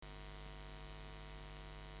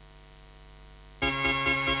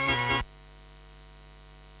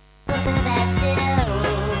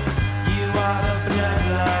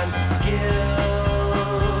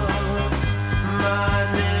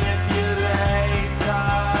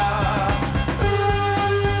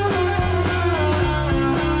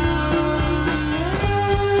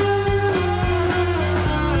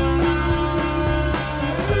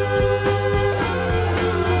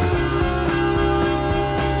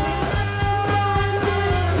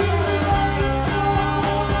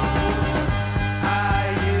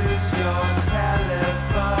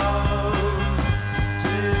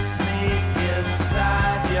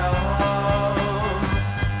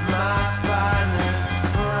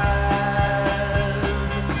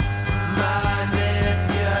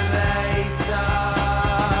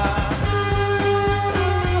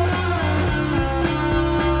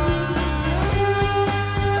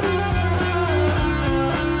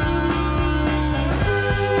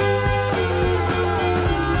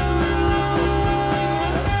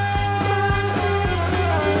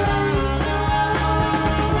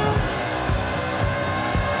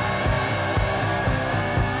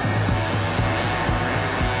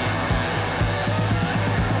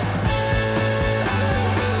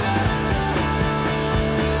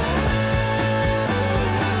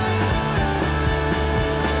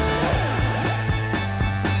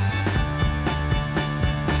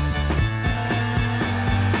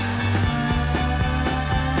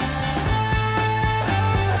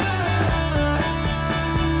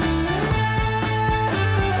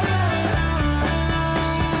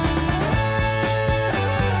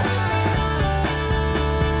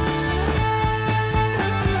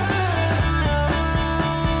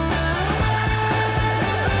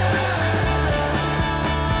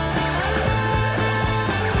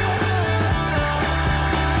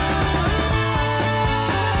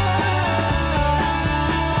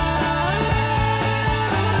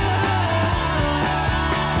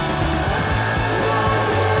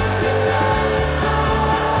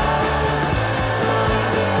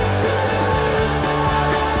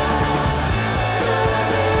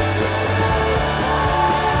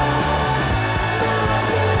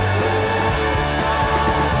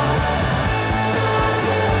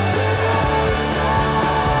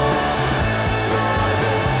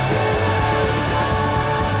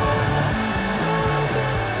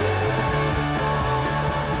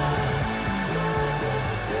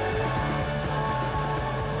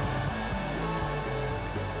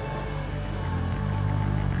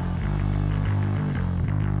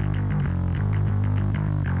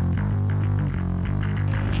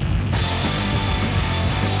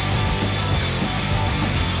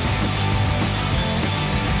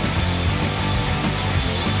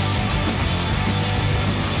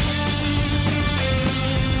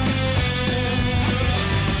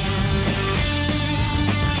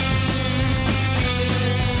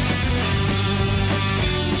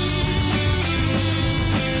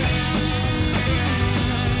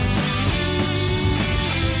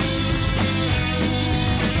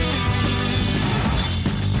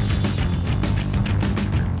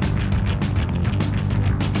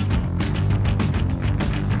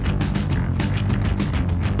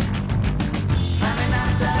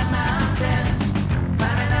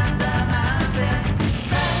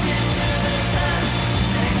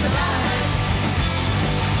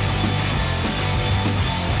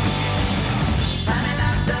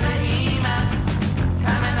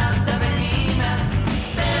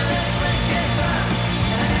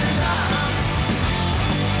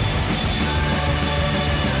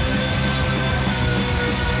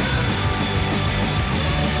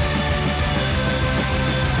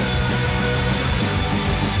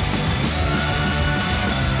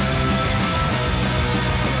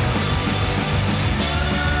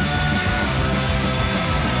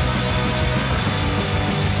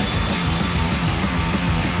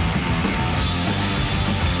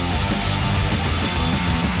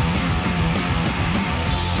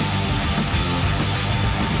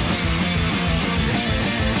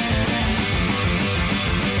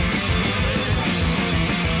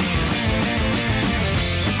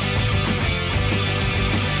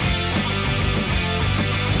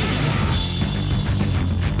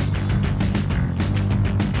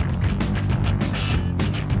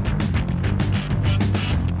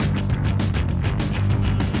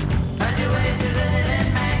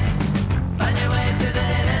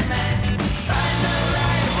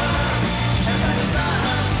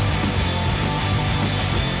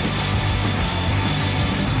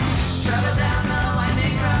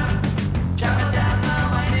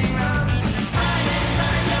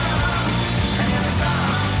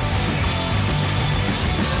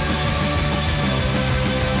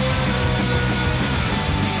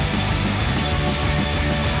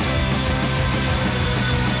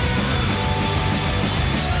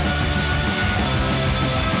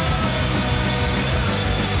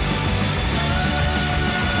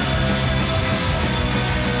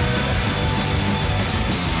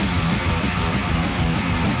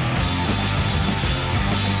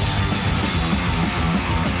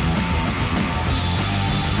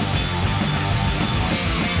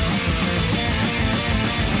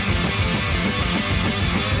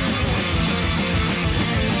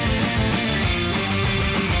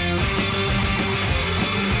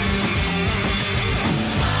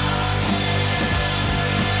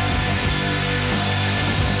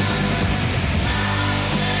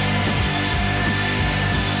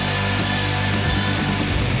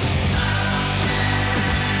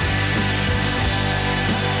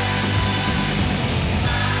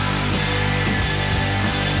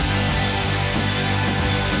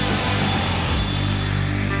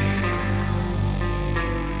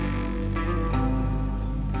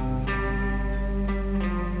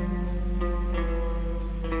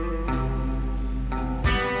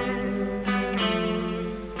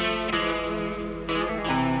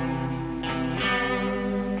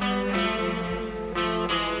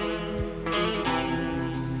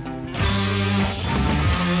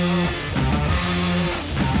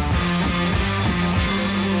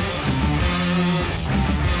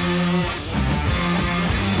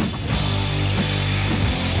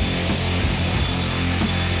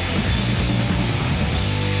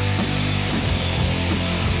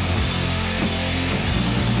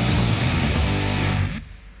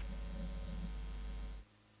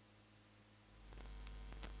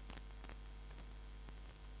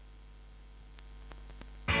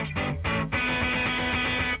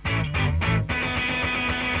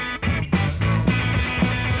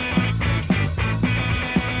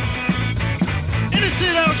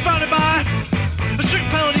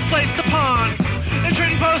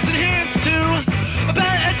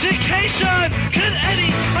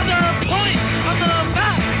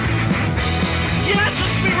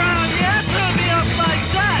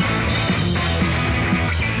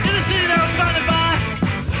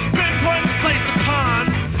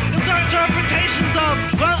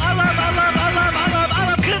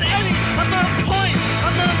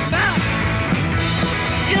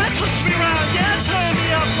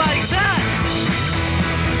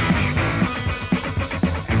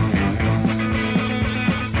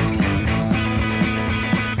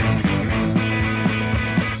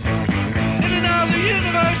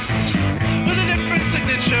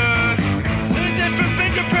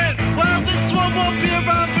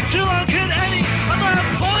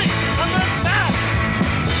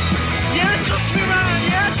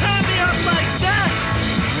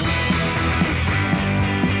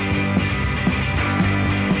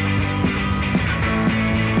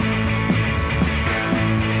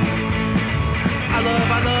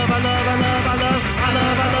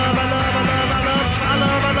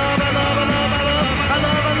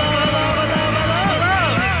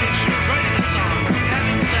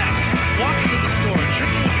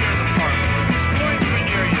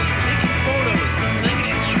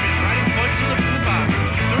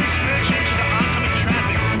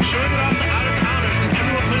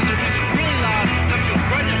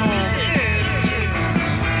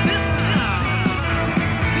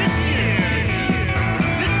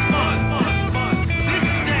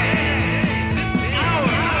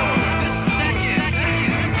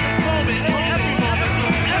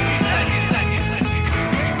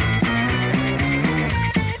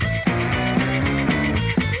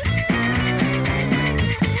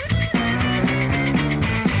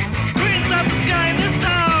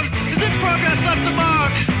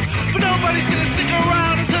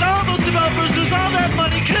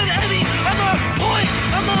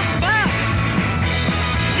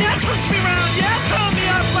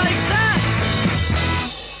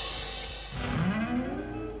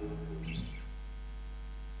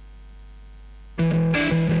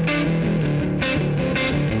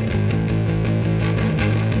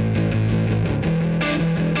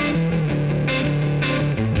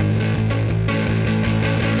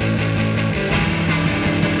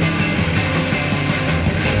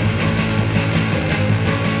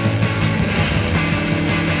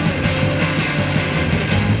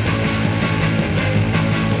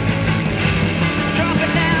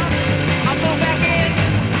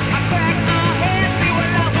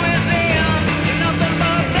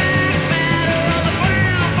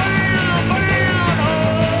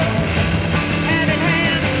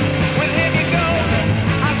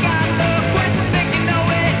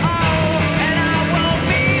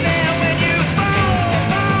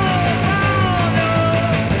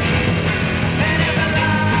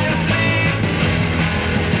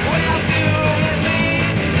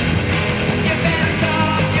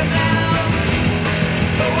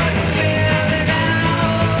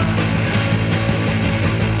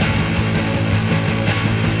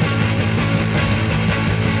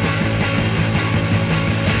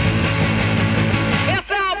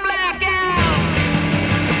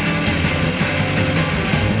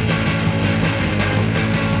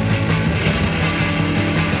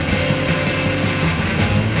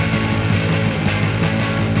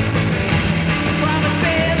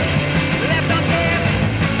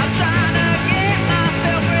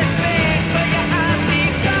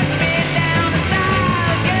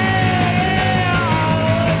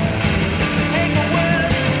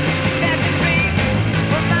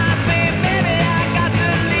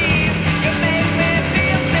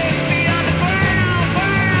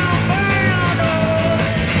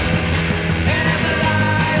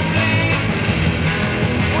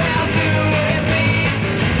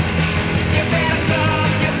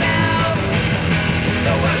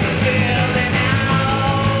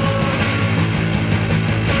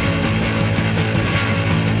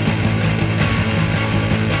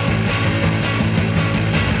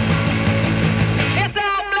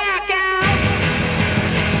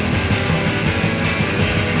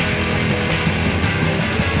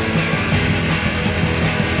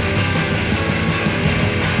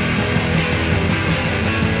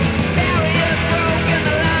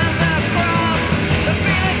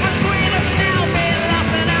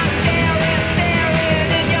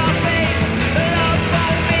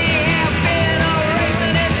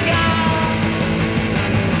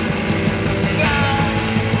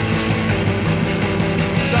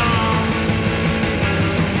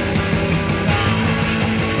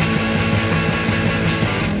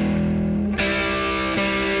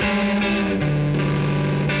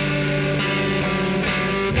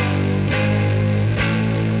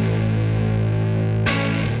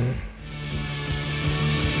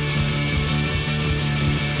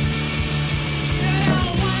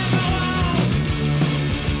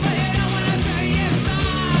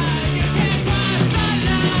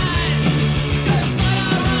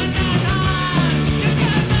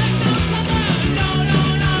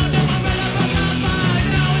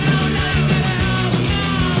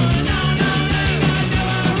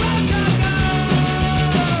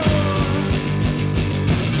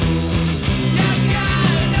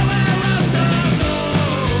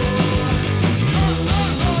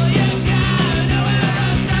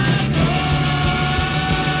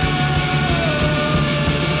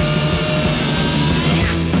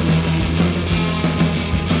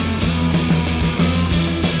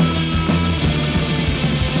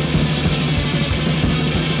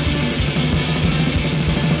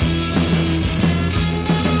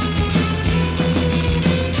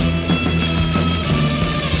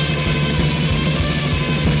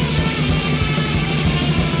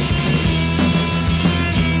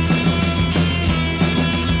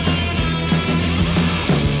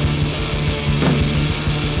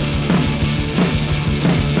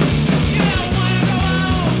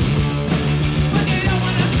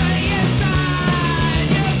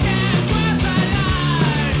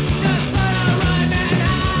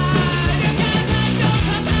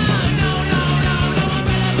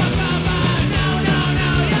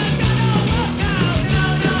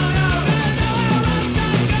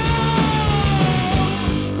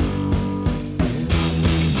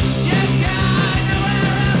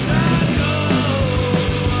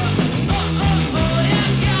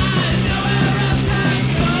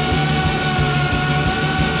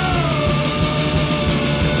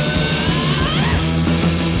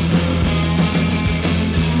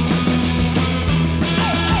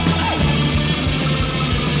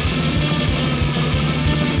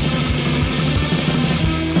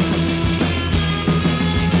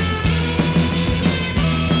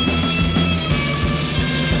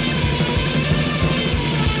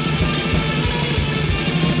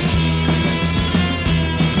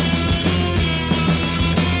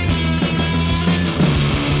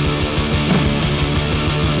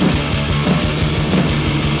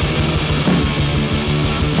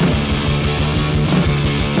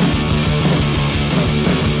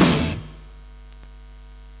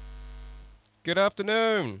Good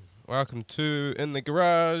afternoon. Welcome to In the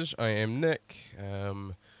Garage. I am Nick. What have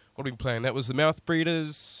we been playing? That was the Mouth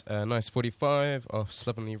Breeders, Nice 45 off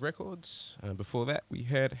Slovenly Records. Before that, we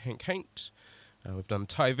had Hank Haint. We've done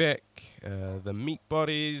Tyvek, the Meat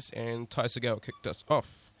Bodies, and Ty Segall kicked us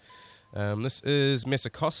off. This is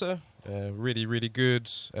Mesacossa, really, really good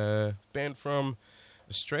band from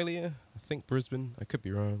Australia. I think Brisbane. I could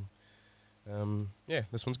be wrong. Yeah,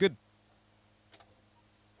 this one's good.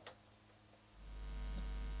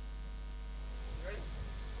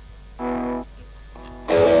 I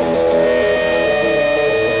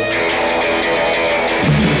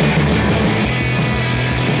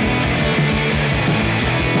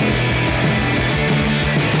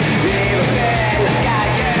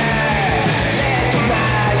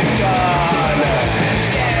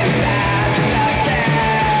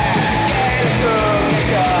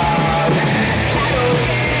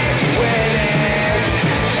don't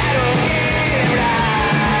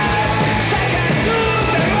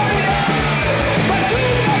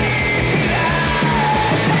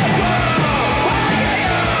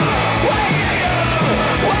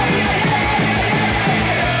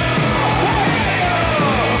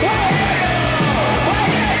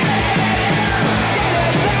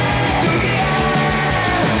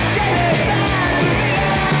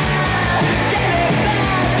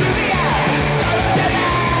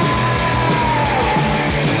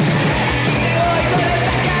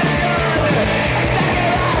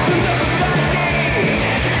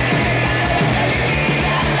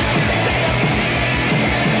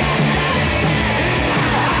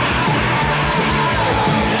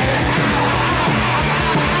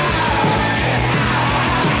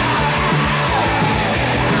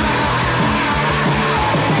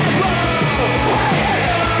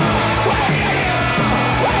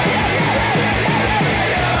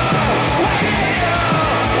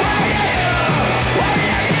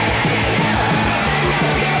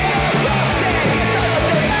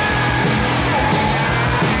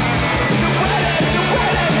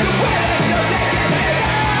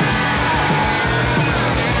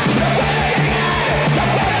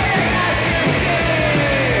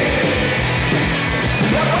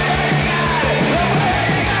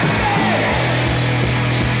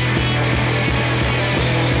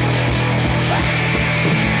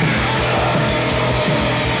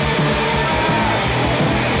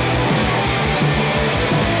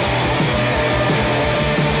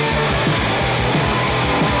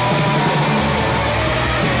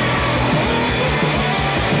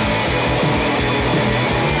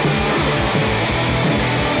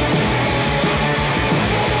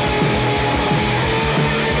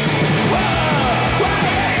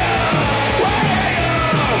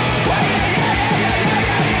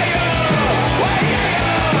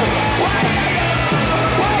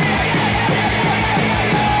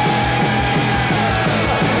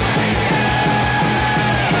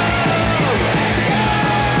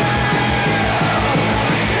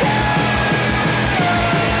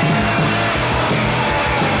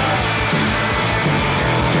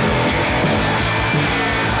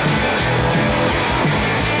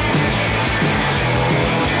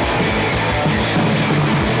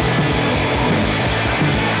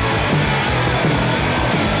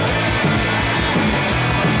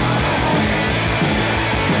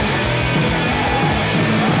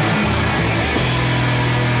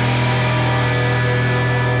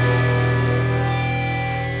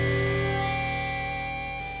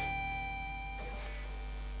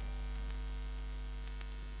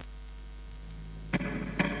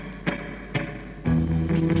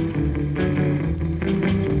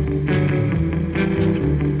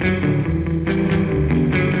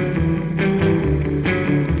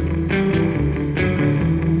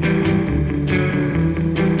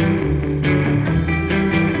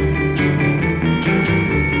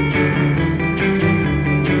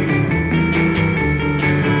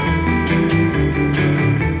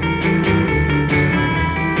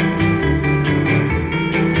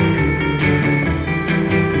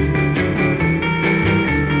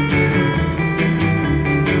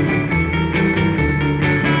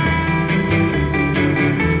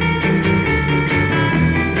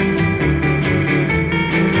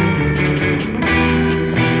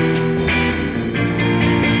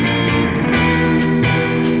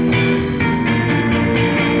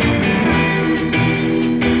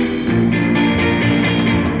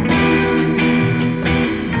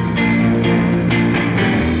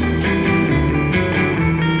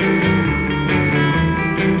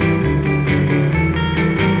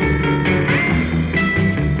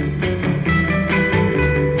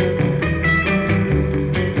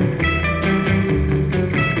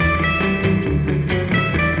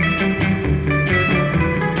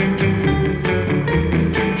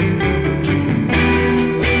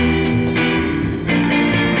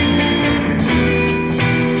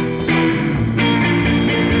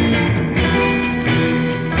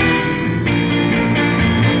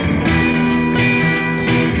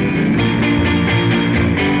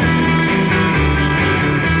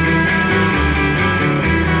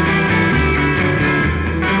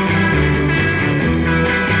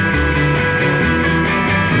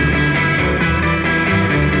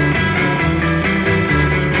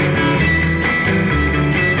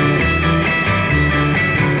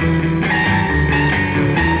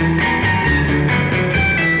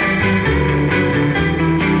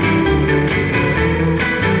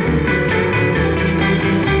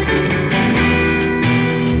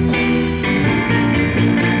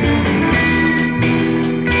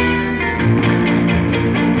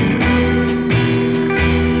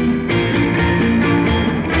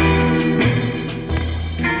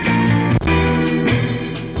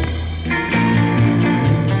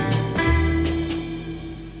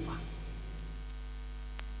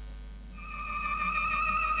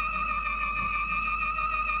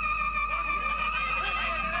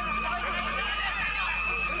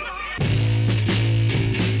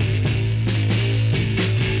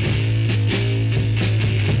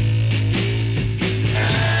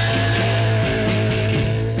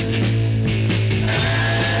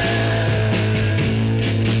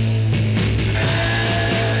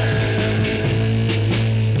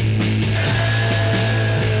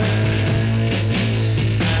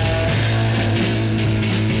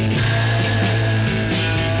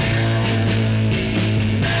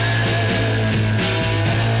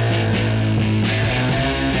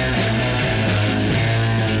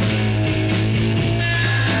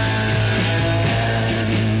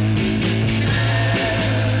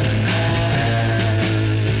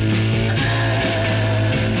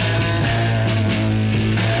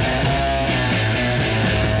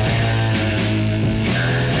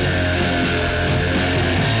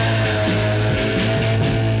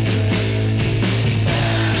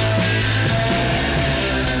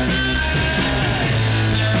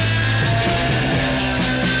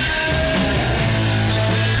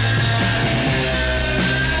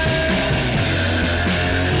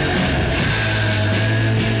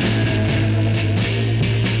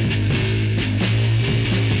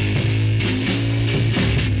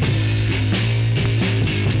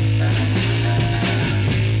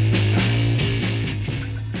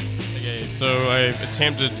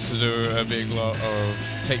tempted to do a big lot of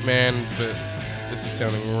Take Man, but this is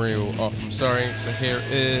sounding real off. I'm sorry. So here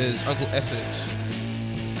is Uncle Acid,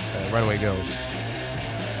 Runaway Girls.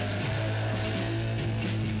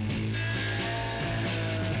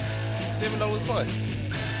 $7 fine.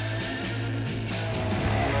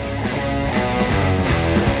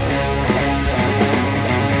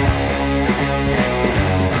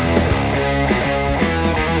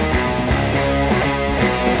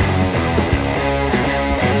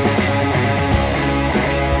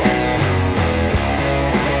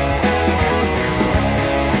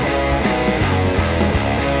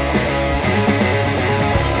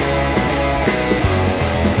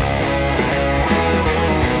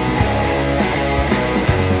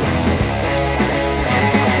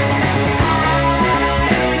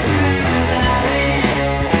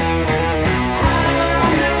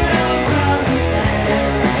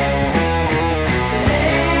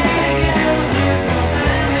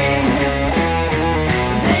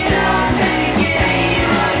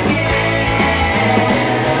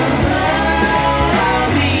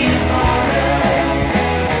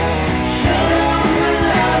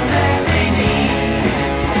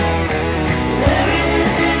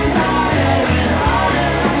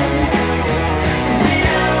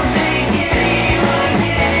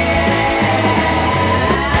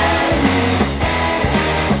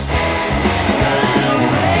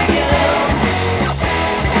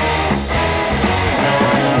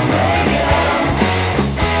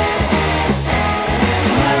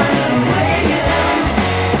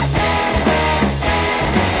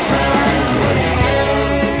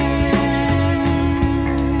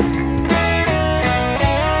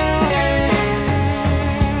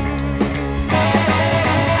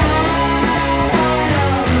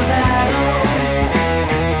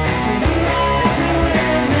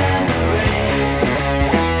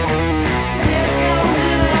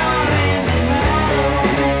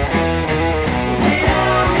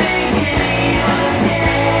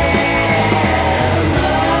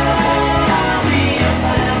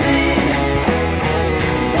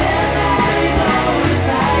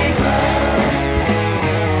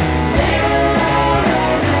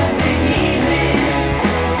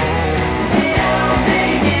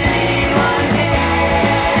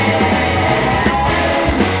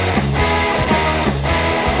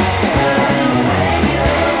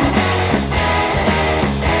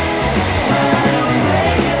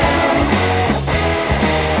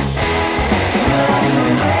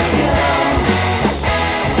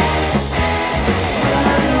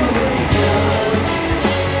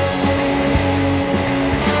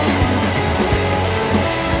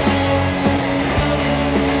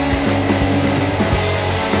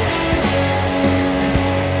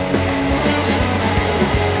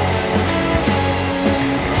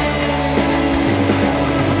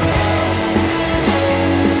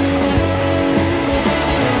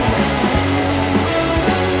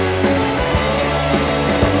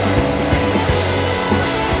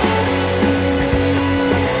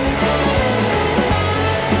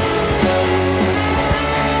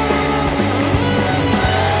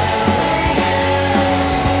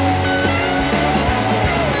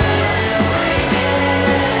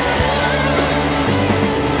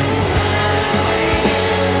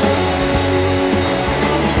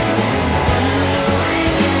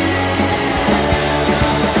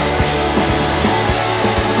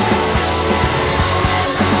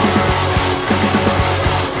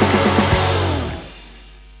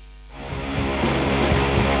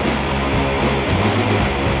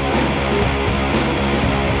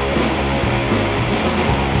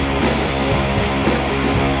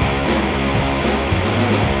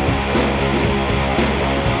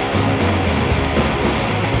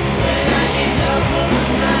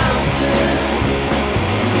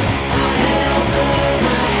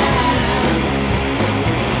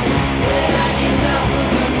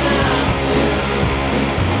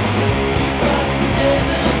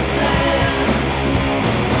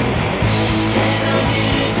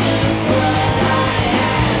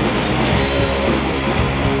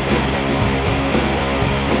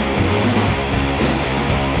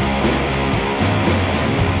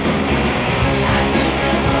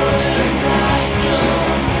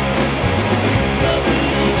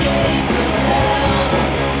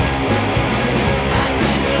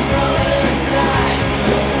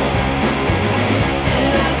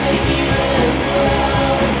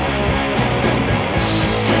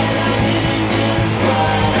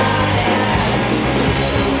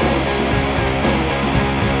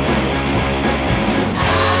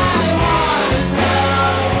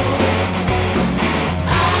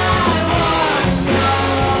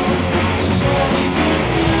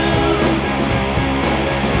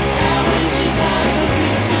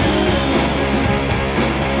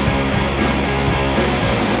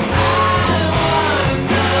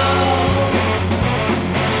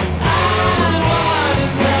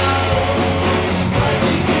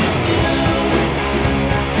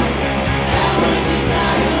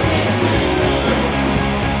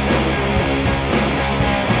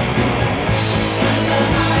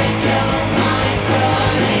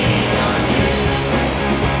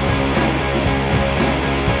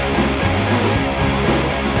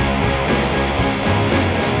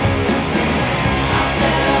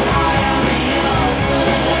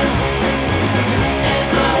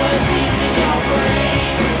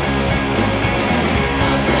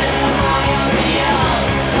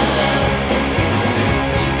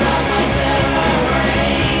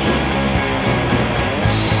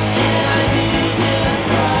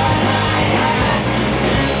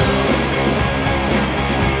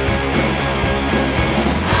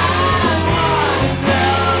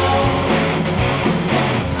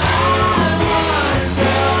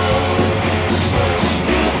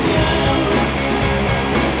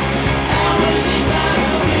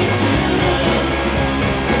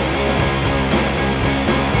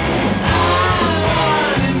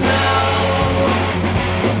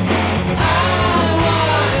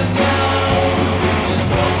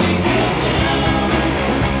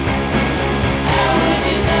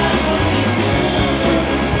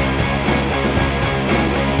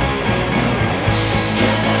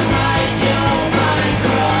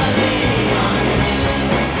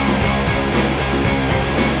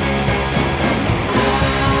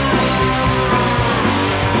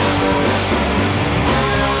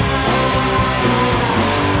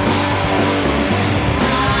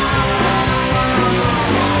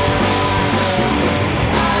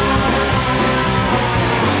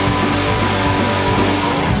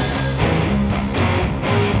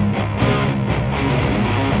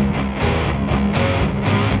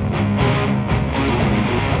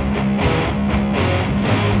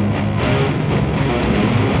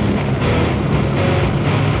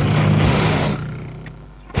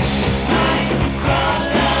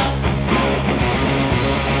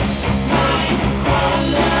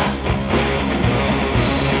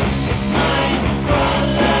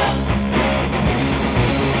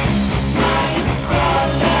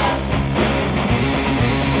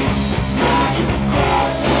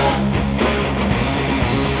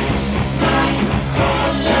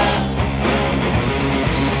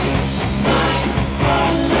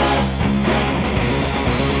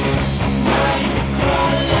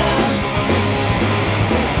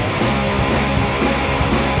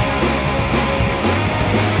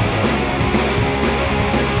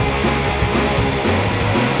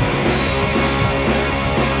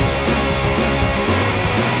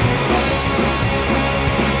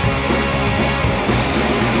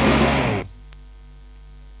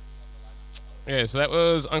 Okay, so that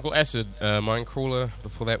was Uncle Acid, Mindcrawler.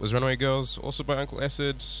 Before that was Runaway Girls, also by Uncle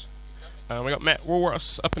Acid. We got Matt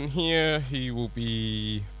Walrus up in here. He will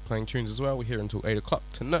be playing tunes as well. We're here until 8 o'clock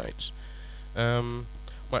tonight.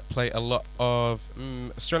 Might play a lot of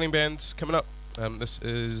Australian bands coming up. This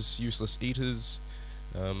is Useless Eaters.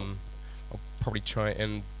 I'll probably try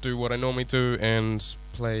and do what I normally do and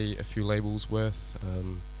play a few labels worth.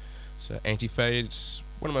 So Anti-Fade,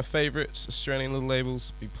 one of my favourites, Australian little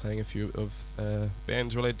labels. Be playing a few of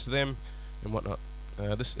bands related to them and whatnot.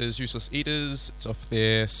 This is Useless Eaters. It's off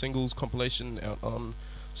their singles compilation out on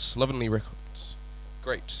Slovenly Records.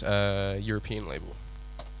 Great European label.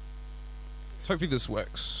 Hopefully this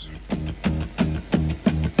works.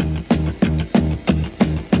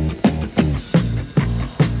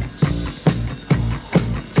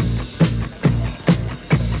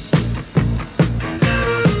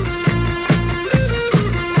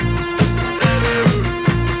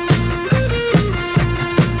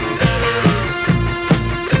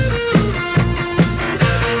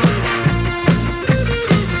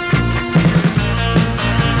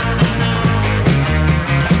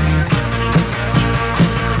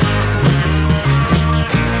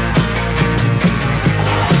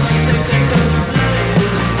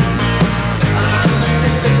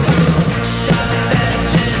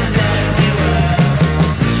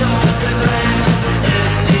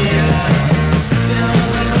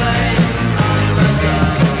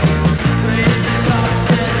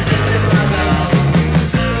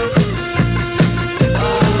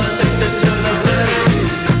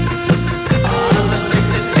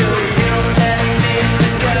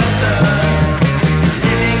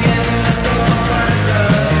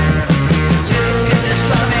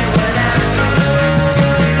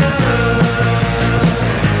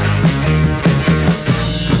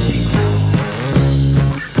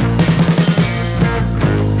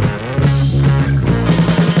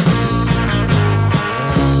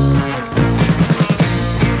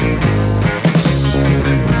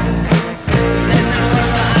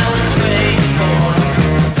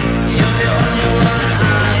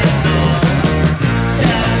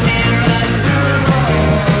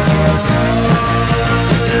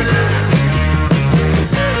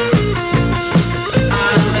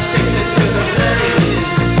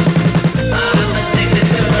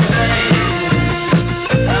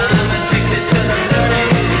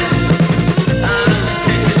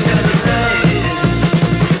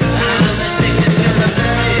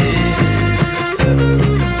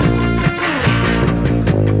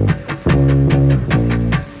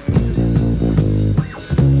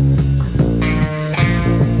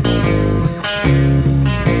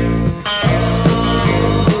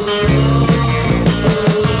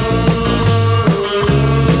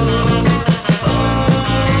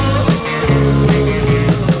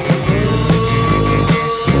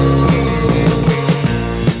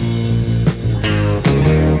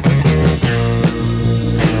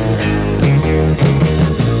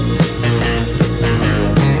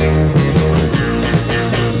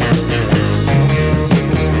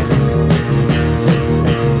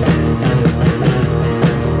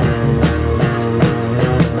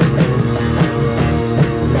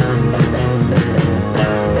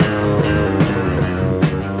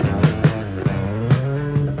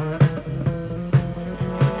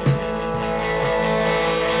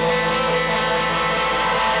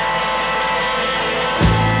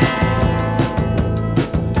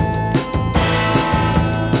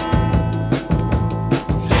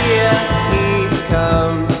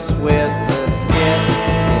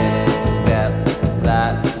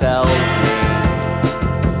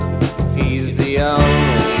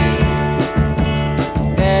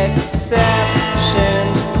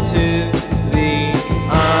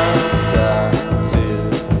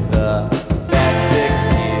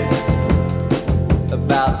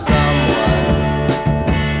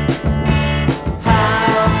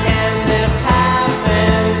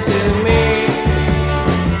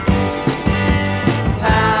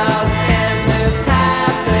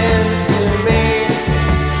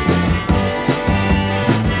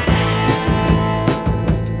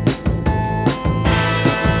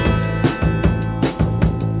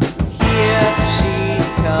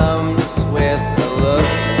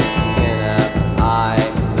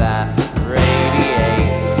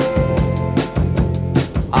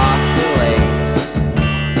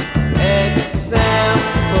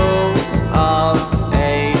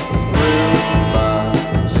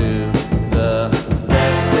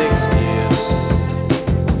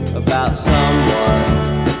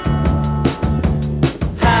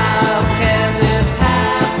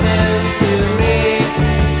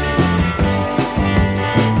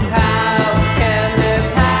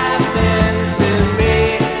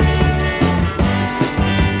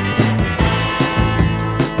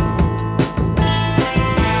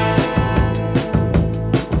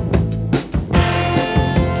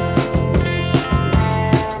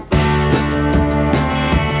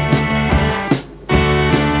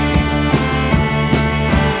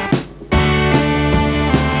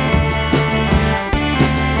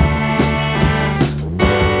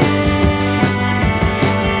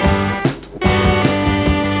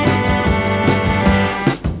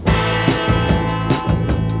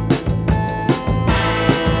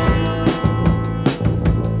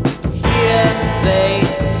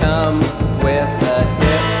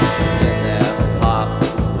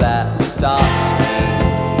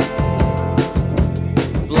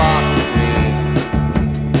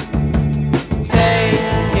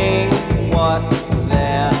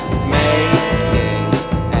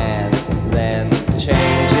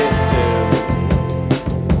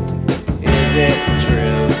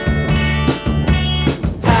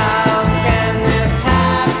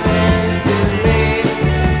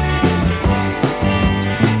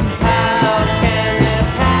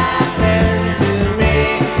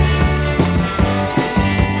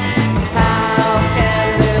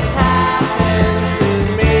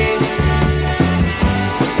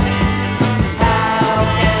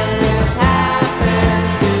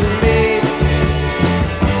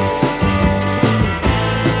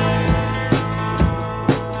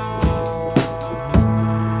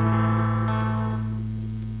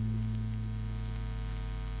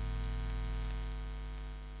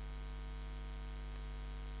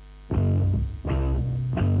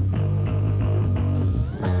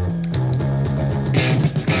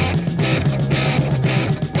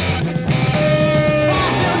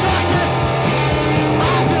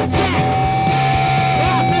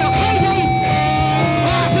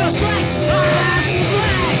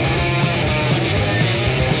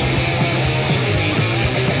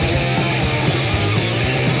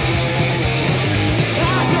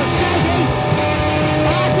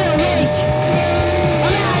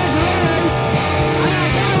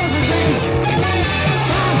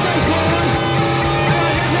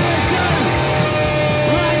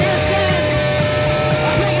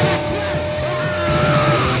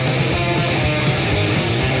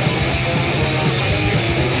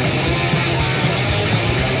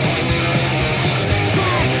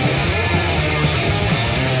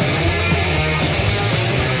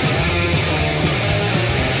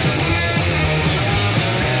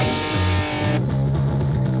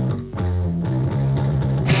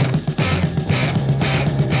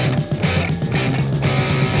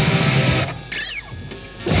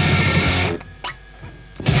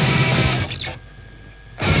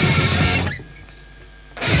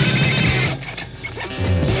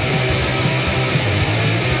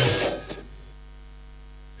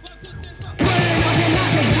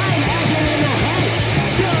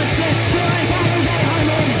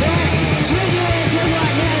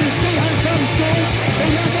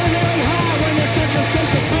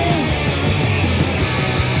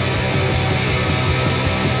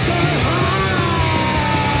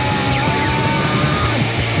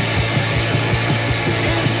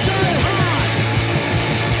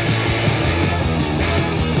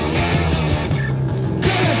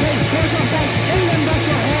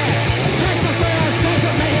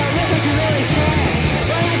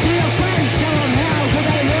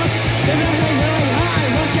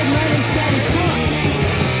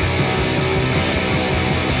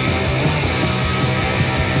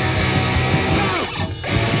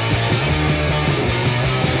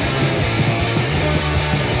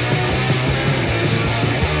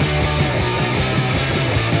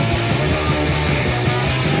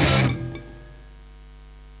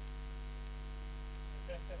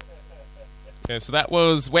 Yeah, so that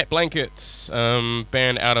was Wet Blankets,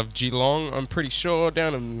 band out of Geelong, I'm pretty sure,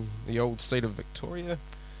 down in the old state of Victoria.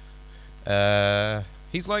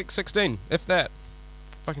 He's like 16, if that.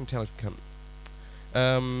 Fucking talented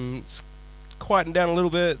cunt. It's quieting down a little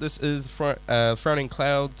bit. This is Frowning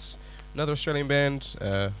Clouds, another Australian band,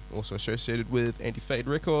 also associated with Anti-Fade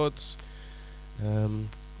Records. Yeah,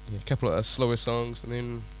 a couple of slower songs, and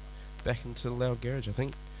then back into Loud Garage, I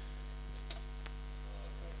think.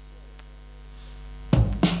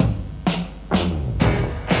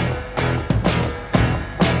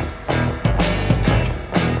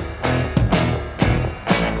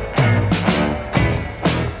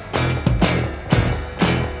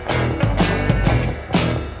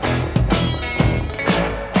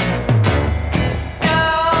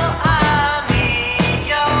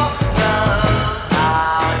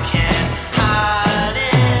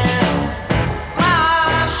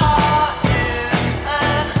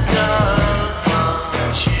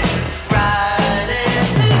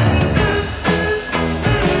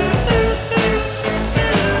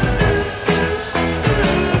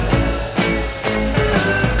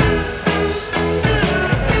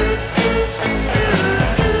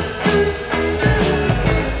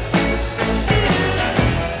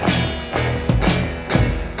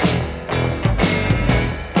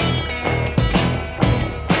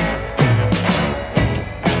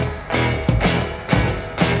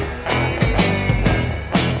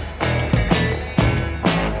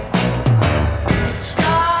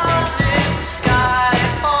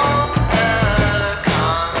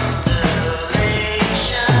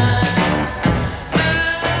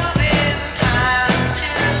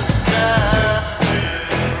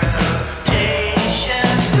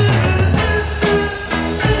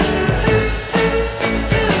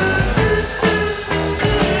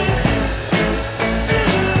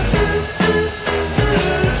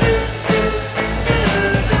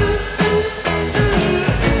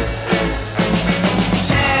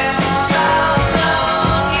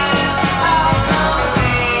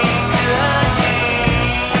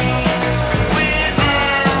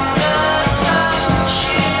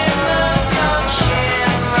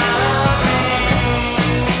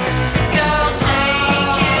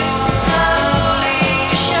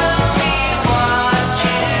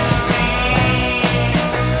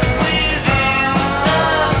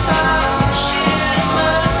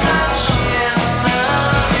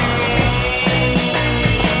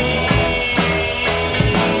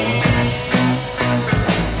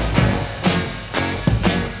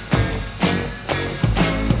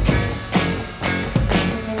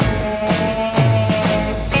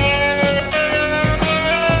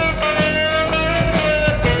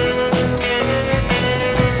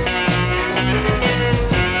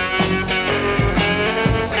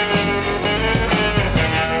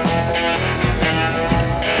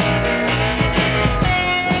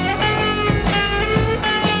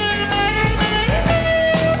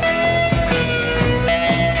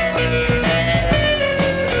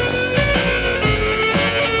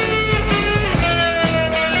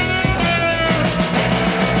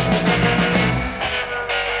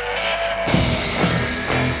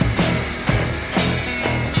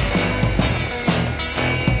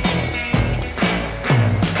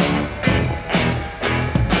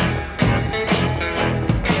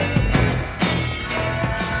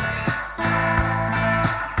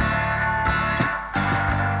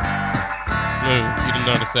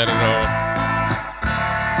 Notice that at all.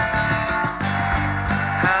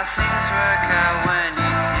 How things work out when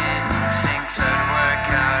you didn't think they'd work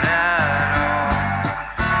out at all.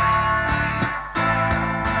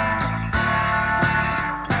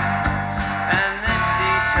 And the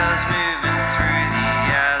details moving through the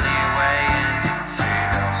alleyway and into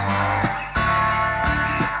the hall.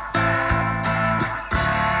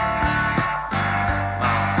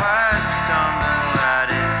 My words stumble out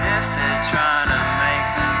as if they're trying to make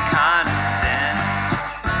some kind of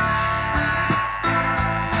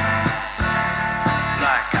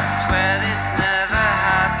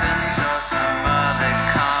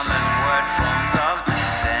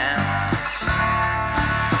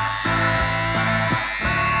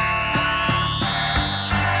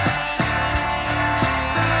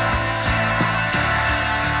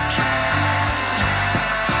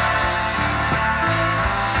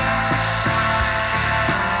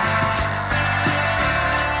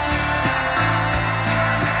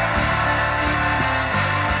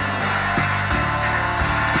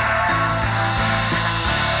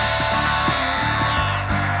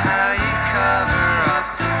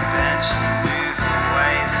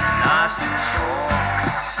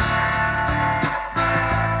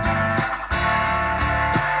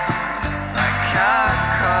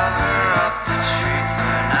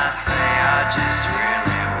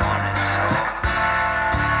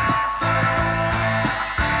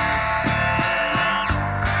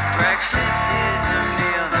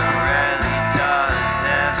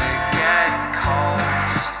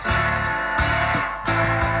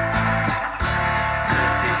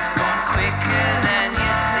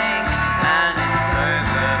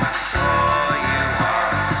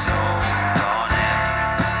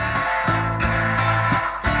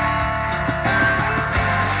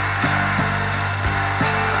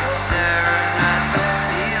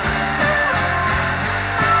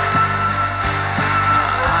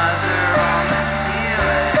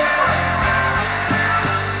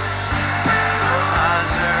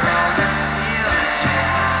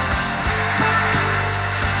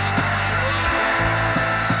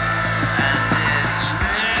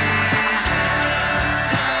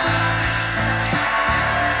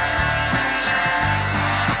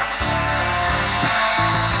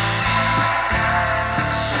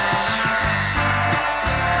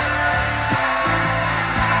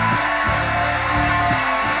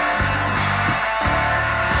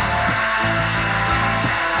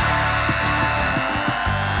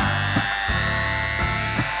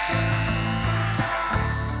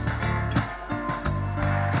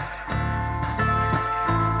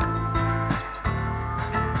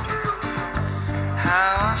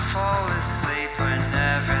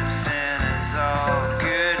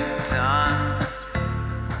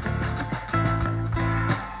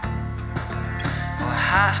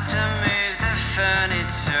have to move the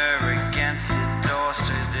furniture against the door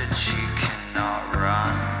so that you cannot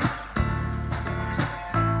run.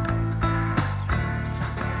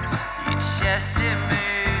 Your chest, it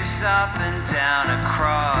moves up and down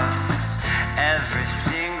across every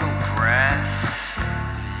single breath.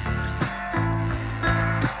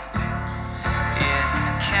 It's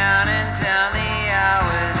counting down the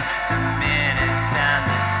hours, the minutes and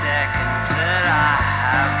the seconds that I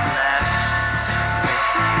have left with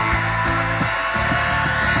you.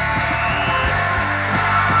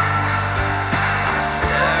 I'm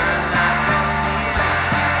staring at the ceiling.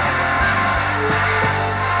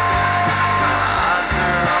 My eyes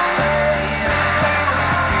are on the ceiling.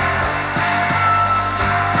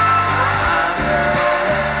 My eyes are on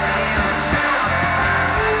the ceiling.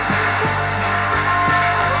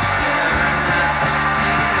 I'm staring at the ceiling. My eyes are on the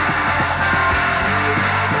ceiling. My eyes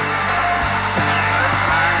are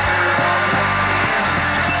on the ceiling. My eyes are on the ceiling.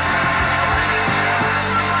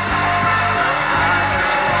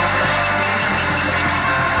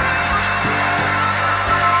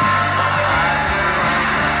 My eyes are on the ceiling. My eyes are on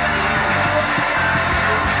the ceiling.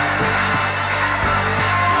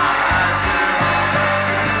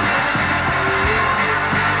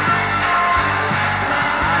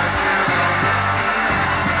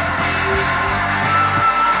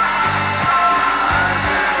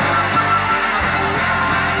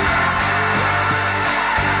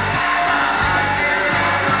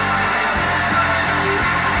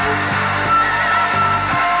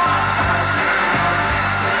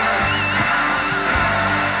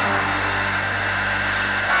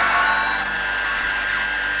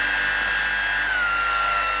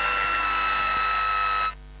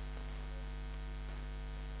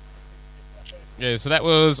 Yeah, so that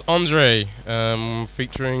was Andre,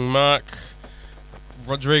 featuring Mark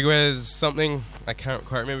Rodriguez something. I can't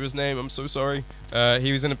quite remember his name, I'm so sorry.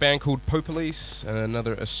 He was in a band called Police,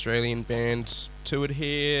 another Australian band, toured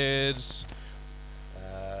here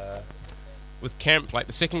with Camp, like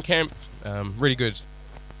the second Camp, really good.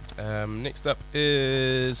 Next up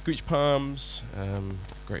is Gooch Palms,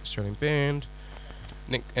 great Australian band.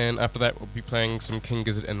 And after that we'll be playing some King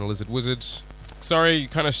Gizzard and the Lizard Wizard. Sorry,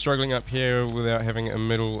 kind of struggling up here without having a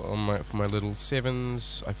middle on for my little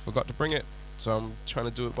sevens. I forgot to bring it, so I'm trying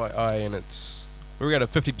to do it by eye, and we're at a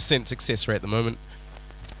 50% success rate at the moment.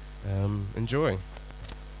 Enjoy.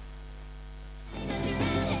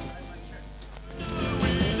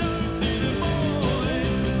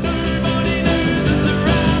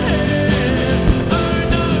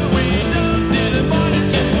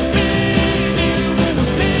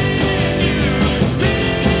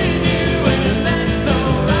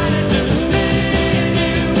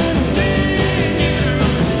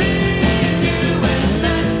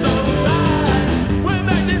 We're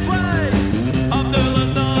back this way, after the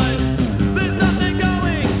night. There's something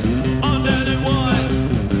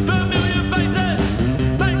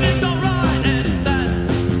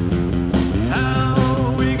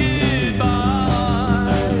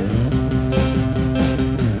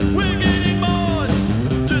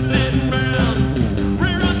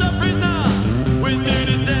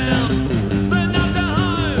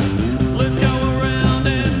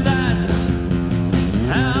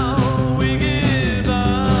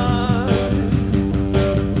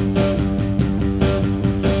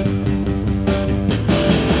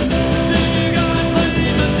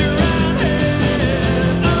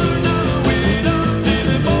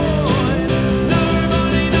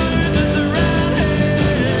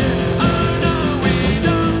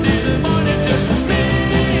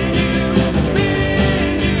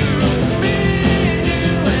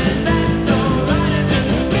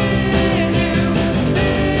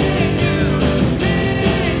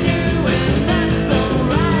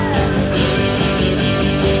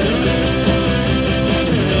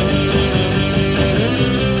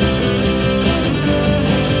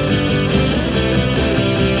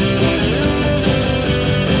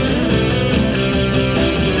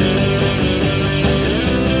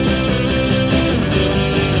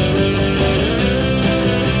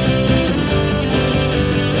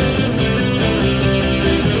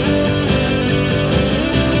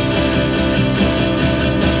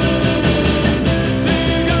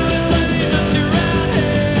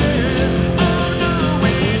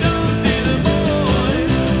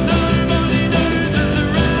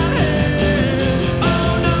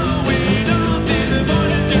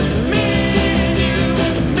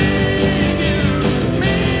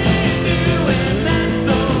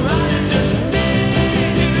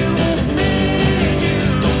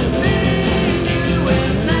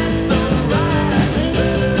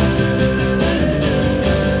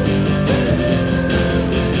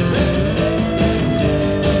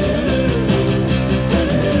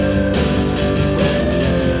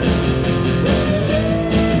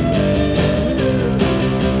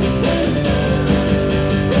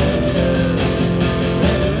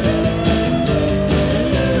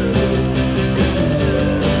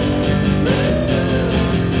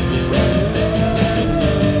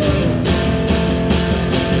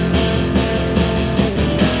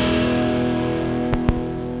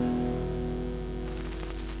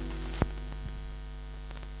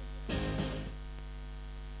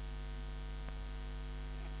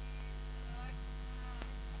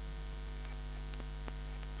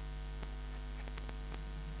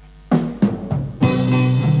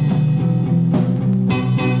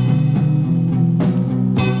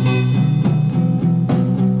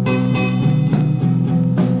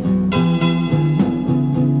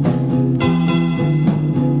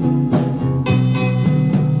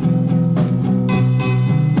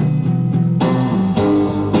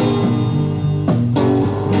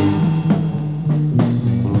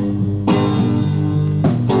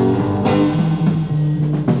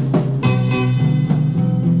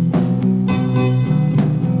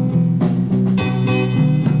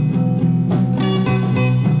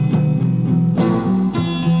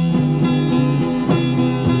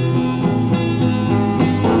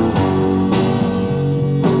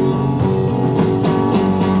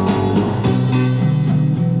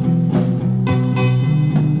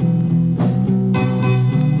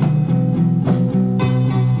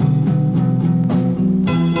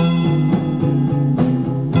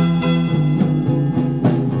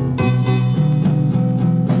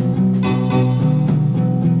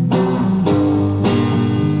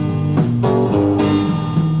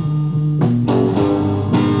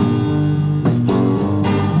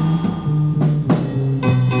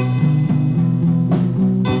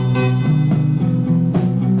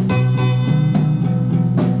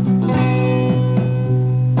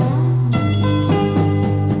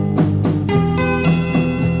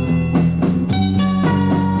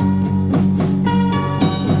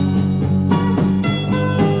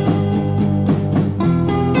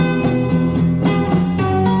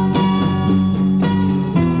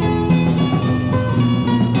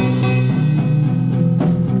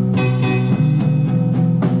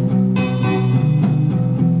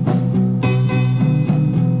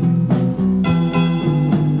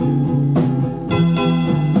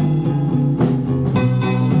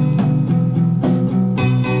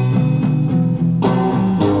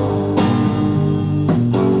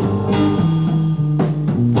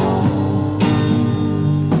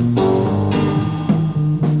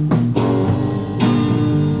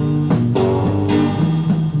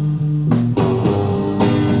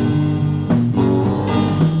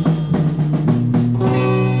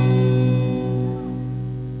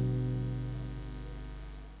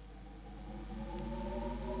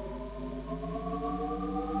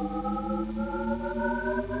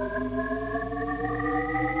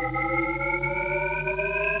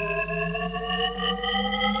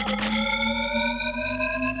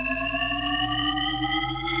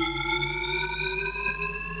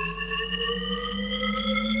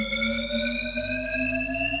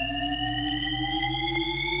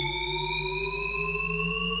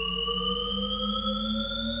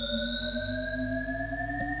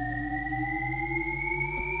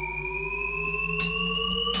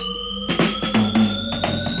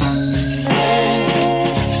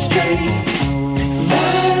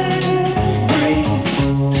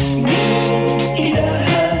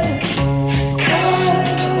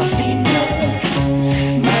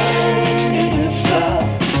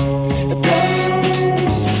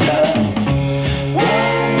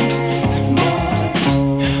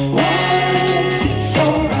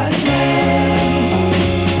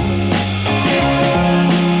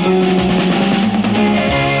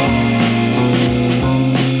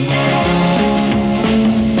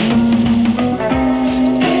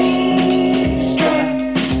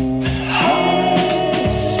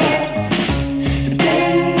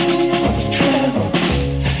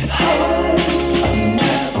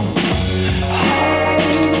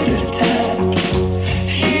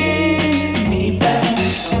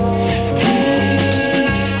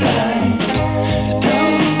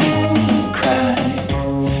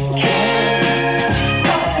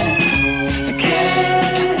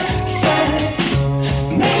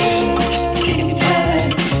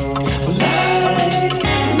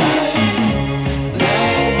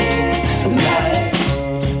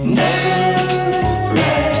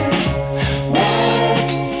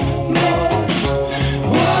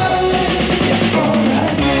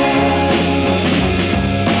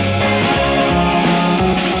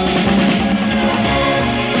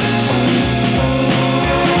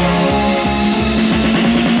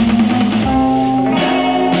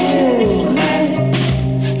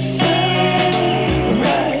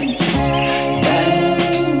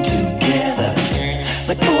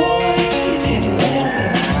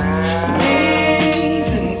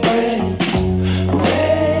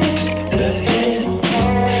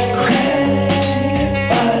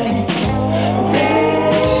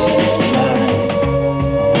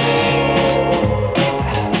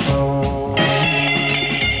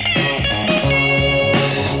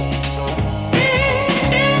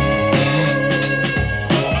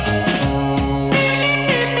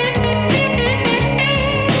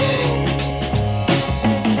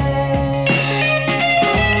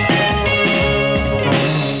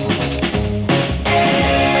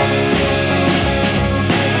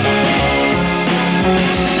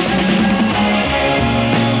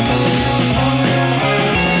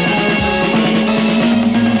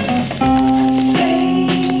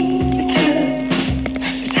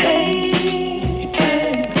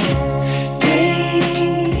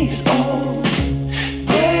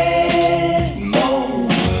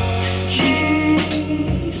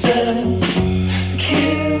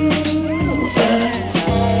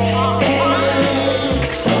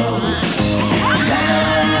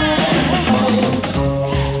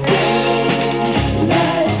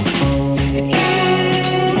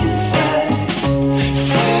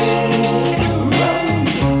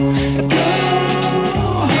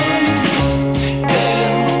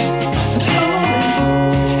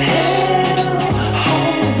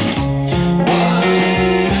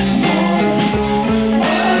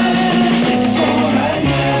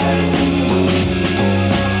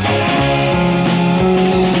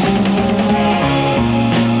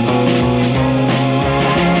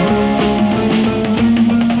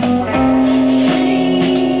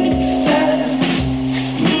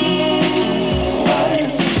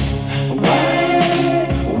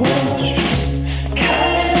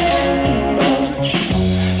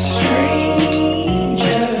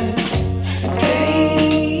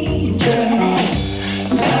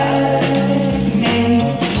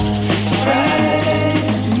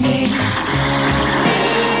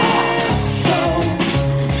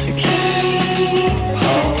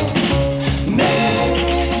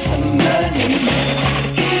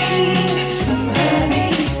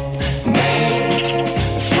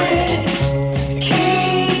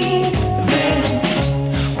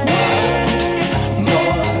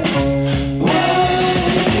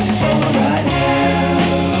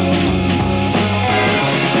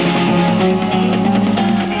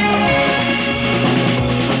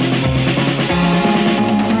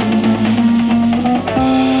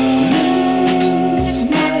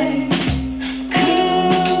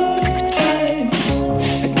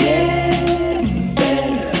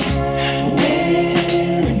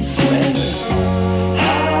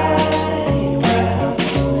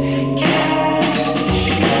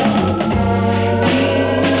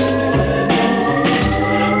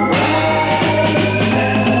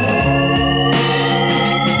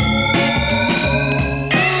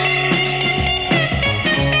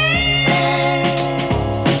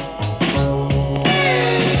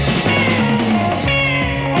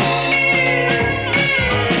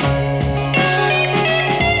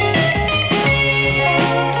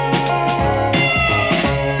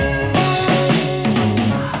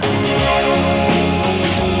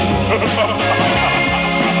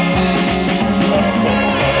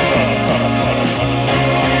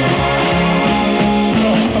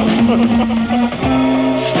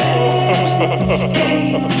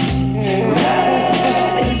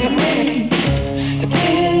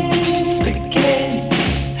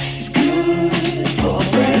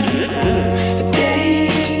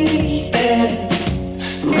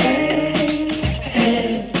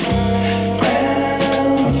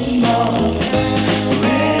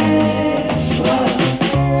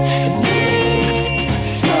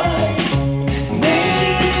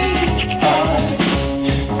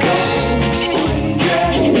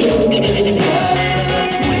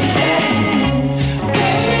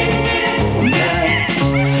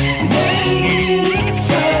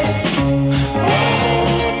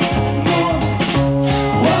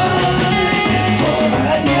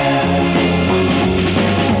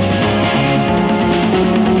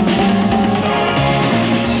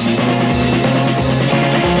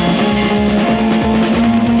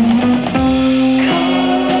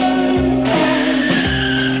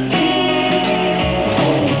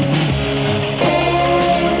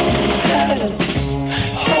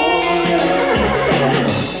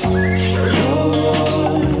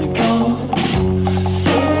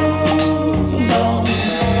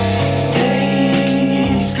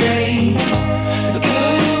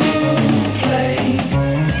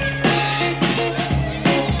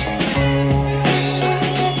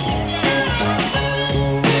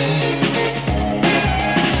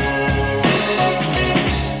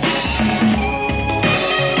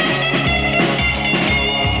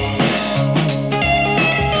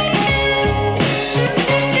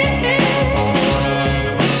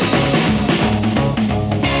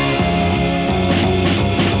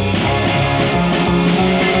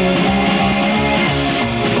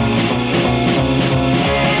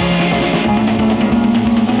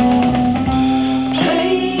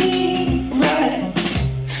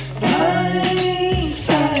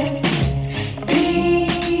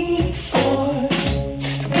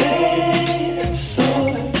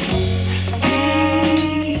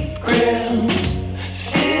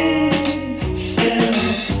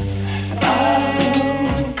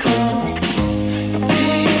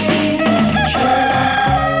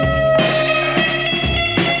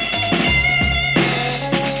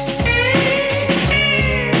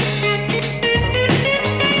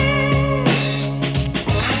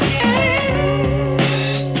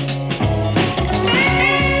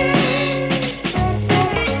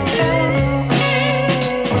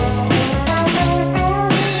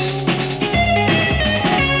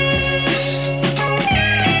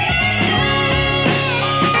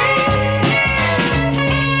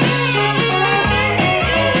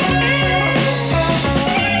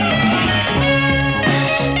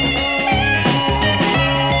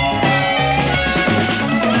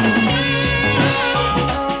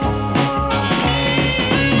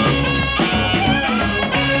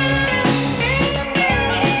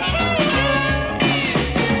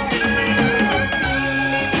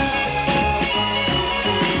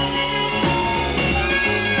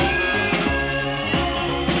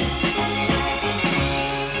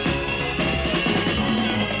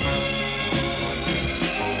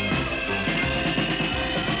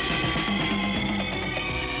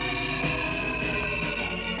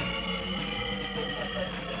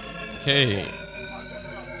Okay.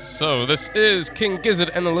 So this is King Gizzard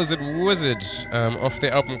and the Lizard Wizard off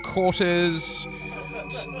their album Quarters.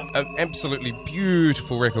 It's an absolutely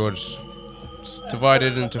beautiful record. It's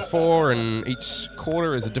divided into 4 and each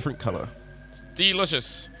quarter is a different colour. It's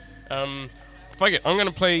delicious. Fuck it, I'm going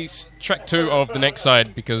to play track 2 of the next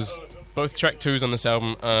side because both track 2s on this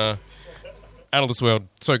album are out of this world.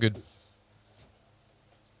 So good.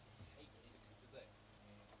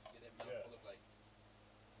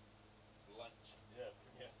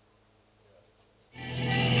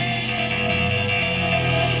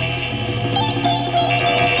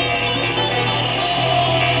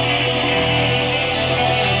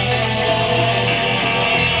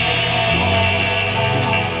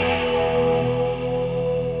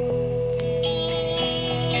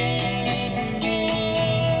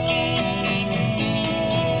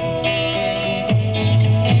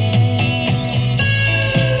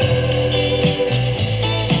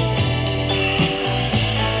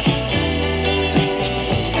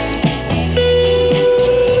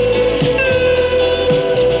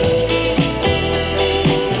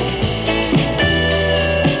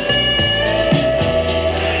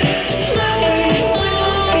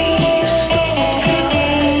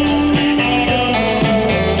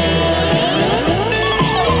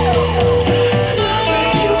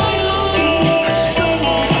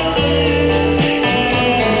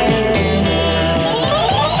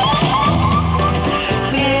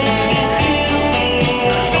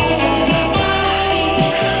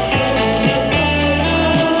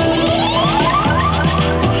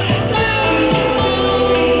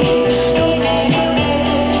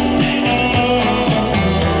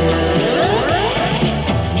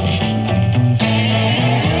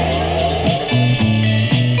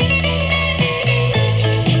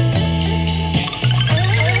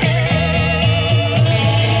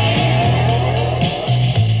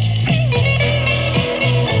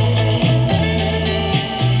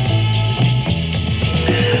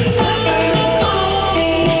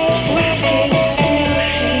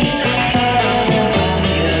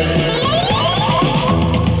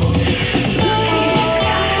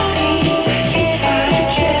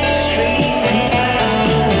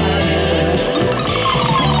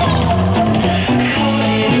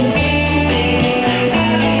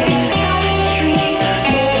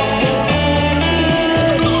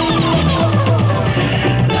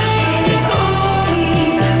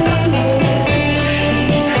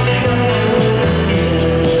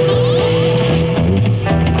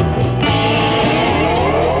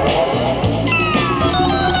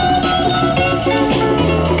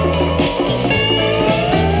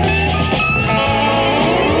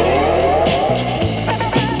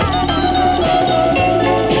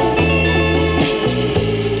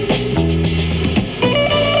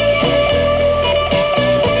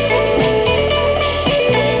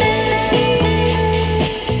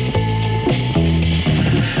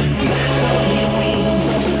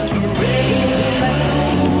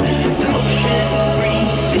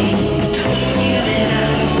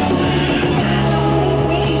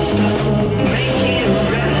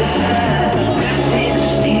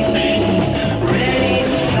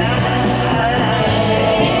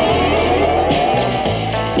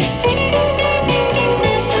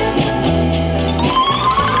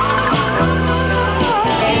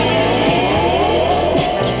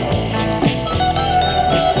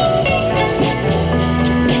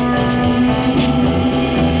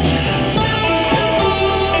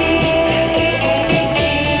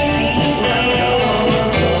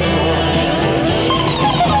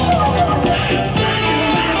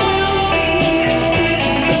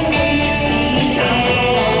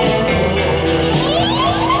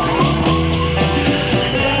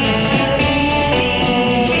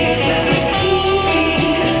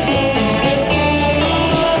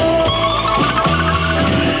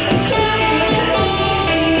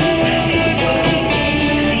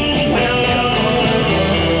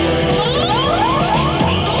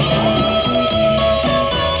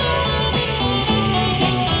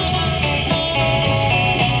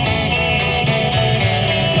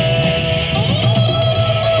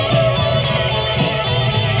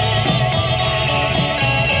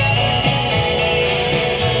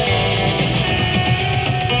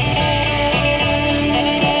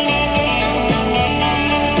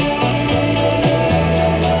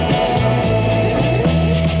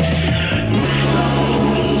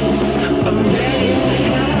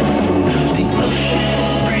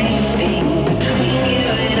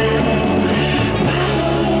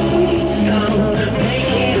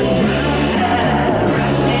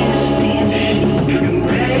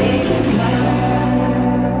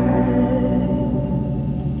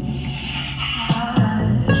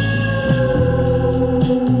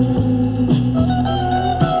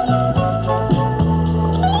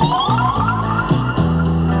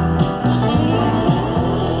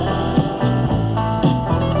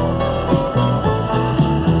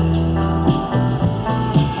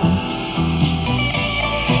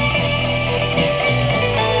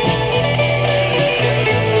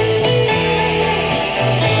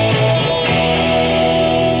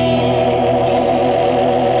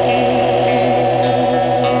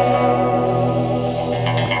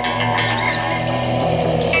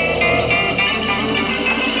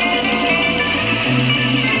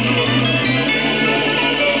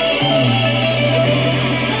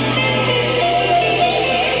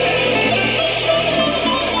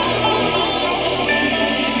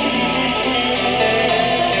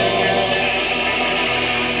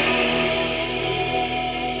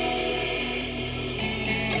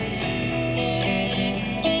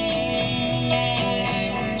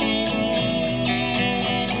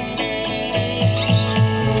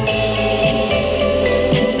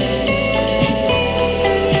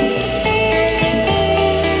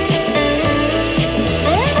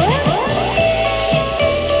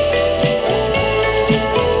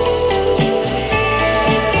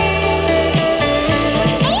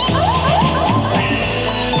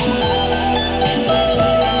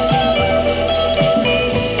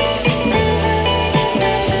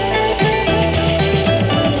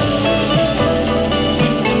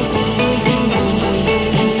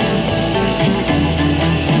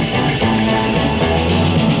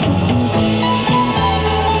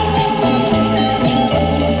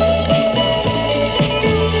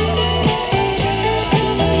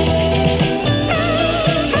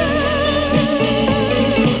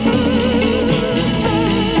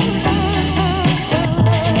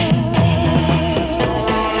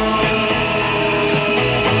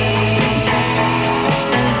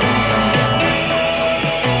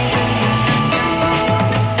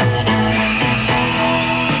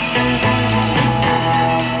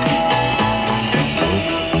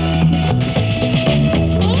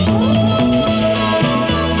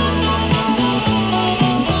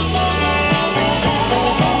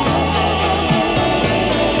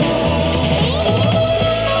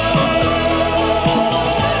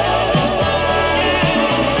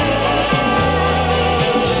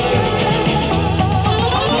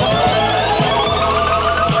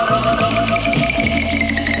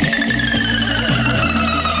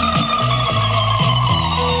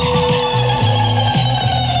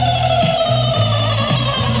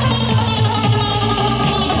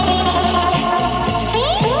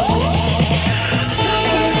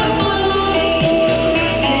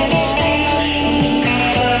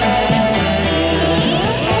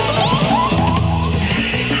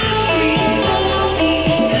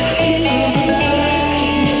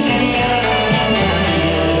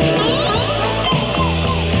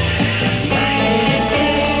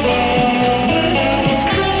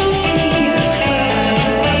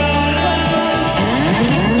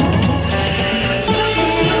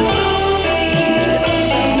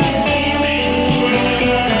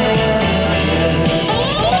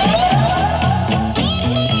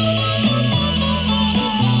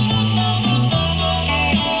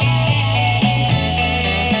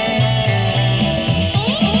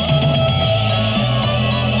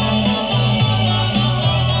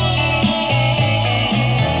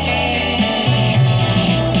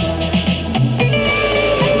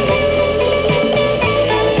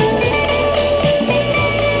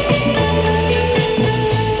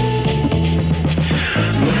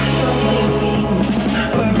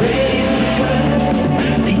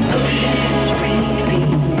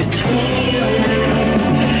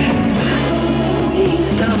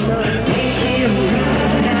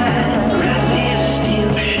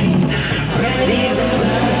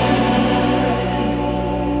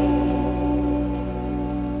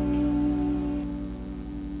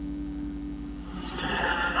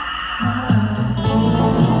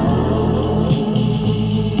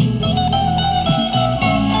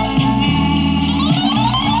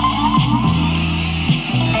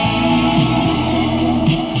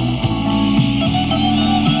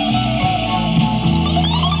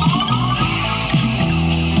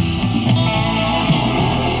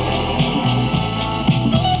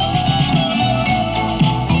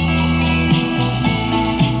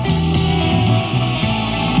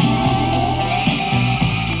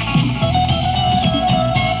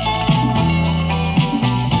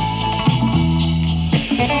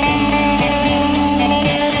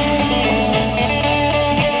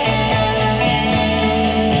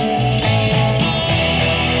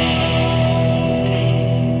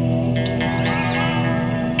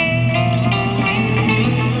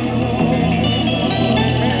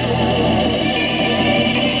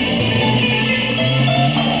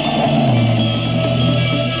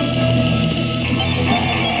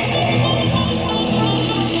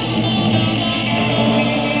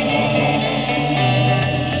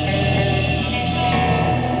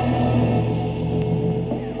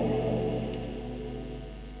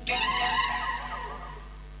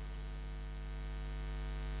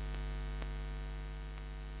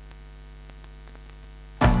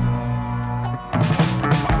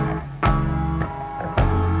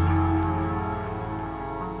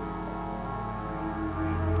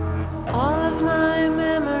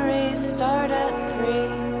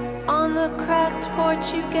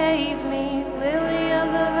 porch you gave me, lily of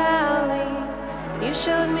the valley. You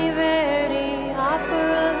showed me Verdi,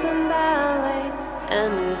 operas and ballet, and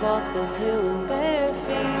we walked the zoo in bare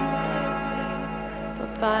feet.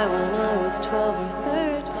 But by when I was 12 or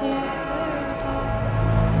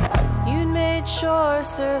 13, you'd made sure,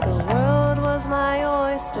 sir, the world was my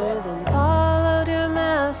oyster, then followed your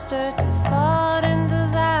master to sodden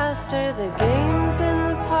disaster. The games in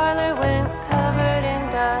the parlor went covered in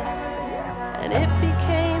dust, and it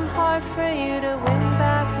became hard for you to win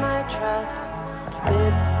back my trust.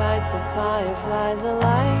 Mid-fight the fireflies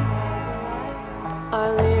alight,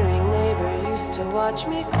 our leering neighbor used to watch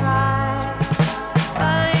me cry.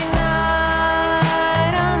 By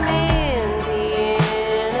night I'm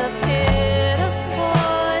Indian, a pit of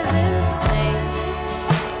poison snakes.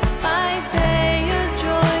 By day a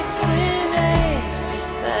droid twin aches for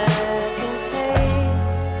second taste.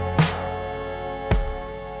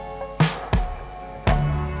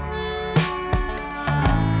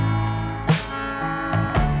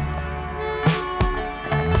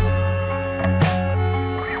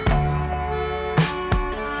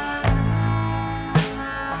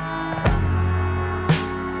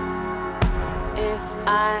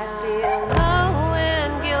 I feel low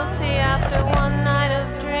and guilty after one night of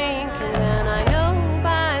drinking, then I know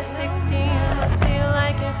by 16 you must feel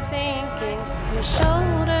like you're sinking, your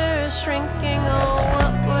shoulders shrinking. Oh,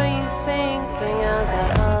 what were you thinking as I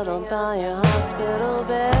huddled by your hospital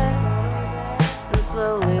bed, and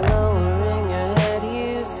slowly lowering your head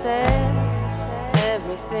you said,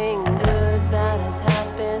 everything good that has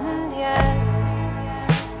happened yet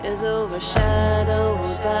is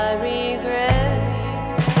overshadowed by regret.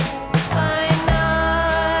 By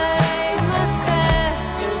night, my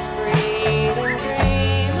specters breathe and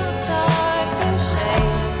dream of darker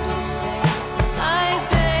shapes. By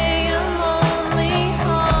day, I'm only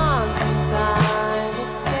haunted by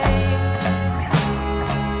mistakes.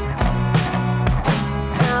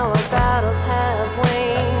 Now our battles have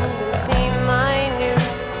waned and seem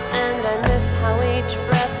minute, and I miss how each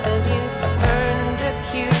breath of youth burned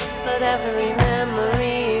acute. But every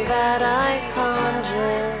memory that I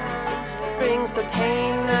conjure brings the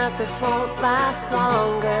pain that this won't last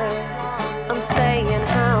longer. I'm saying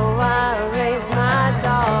how I raise my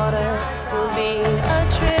daughter will be a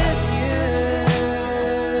tribute.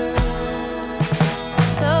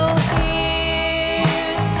 So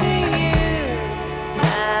here's to you,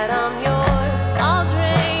 that I'm yours. I'll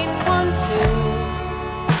drain 1,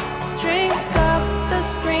 2. Drink up, the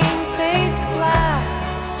screen fades black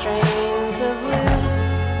to strains of blues.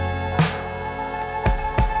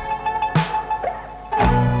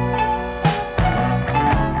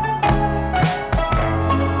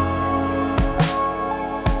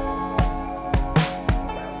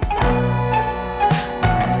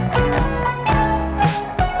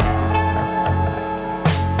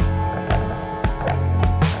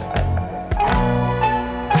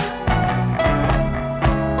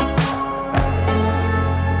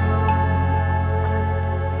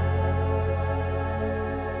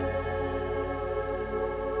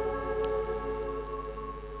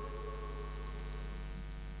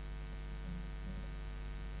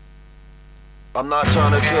 I'm not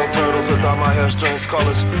trying to kill turtles or dye my hair strange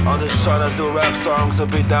colors. I'm just trying to do rap songs and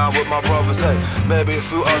be down with my brothers. Hey, maybe a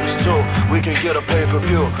few others too. We can get a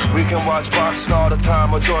pay-per-view. We can watch boxing all the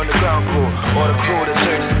time or join the ground crew. Or the crew that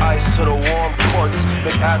changes ice to the warm courts.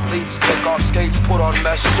 Make athletes take off skates, put on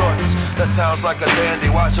mesh shorts. That sounds like a dandy,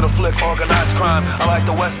 watching a flick, organized crime. I like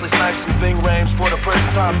the Wesley Snipes and Ving Rhames for the prison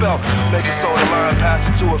time belt. Make a soda line, pass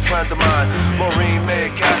it to a friend of mine. Maureen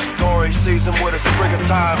made cacciatore, seasoned with a sprig of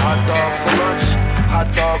thyme. Hot dog for lunch, hot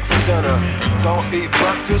dog for dinner. Don't eat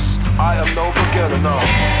breakfast, I am no beginner, no.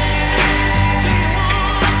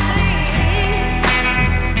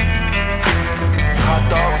 Hot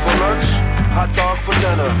dog for lunch, hot dog for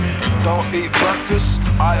dinner. Don't eat breakfast,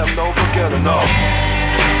 I am no beginner, no.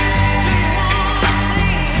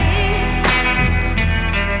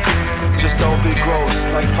 Just don't be gross,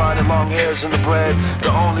 like finding long hairs in the bread.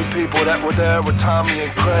 The only people that were there were Tommy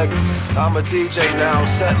and Craig. I'm a DJ now,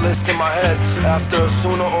 set list in my head. After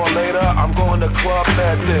sooner or later, I'm going to Club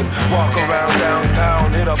Med. Then walk around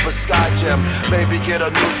downtown, hit up a Sky Gym. Maybe get a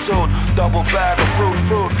new suit, double bag of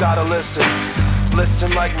fruit, gotta listen.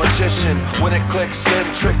 Listen like magician, when it clicks in,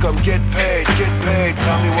 trick 'em, get paid.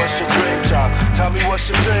 Tell me what's your dream job, tell me what's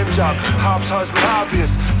your dream job. Hops, husband,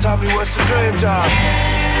 hobbyist, tell me what's your dream job.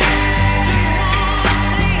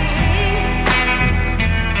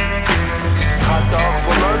 Hot dog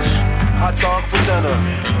for lunch, hot dog for dinner.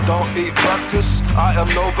 Don't eat breakfast, I am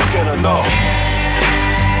no beginner, no.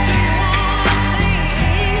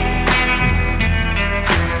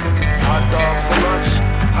 Hot dog for lunch,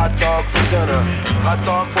 hot dog for dinner. Hot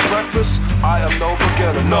dog for breakfast, I am no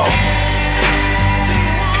beginner, no.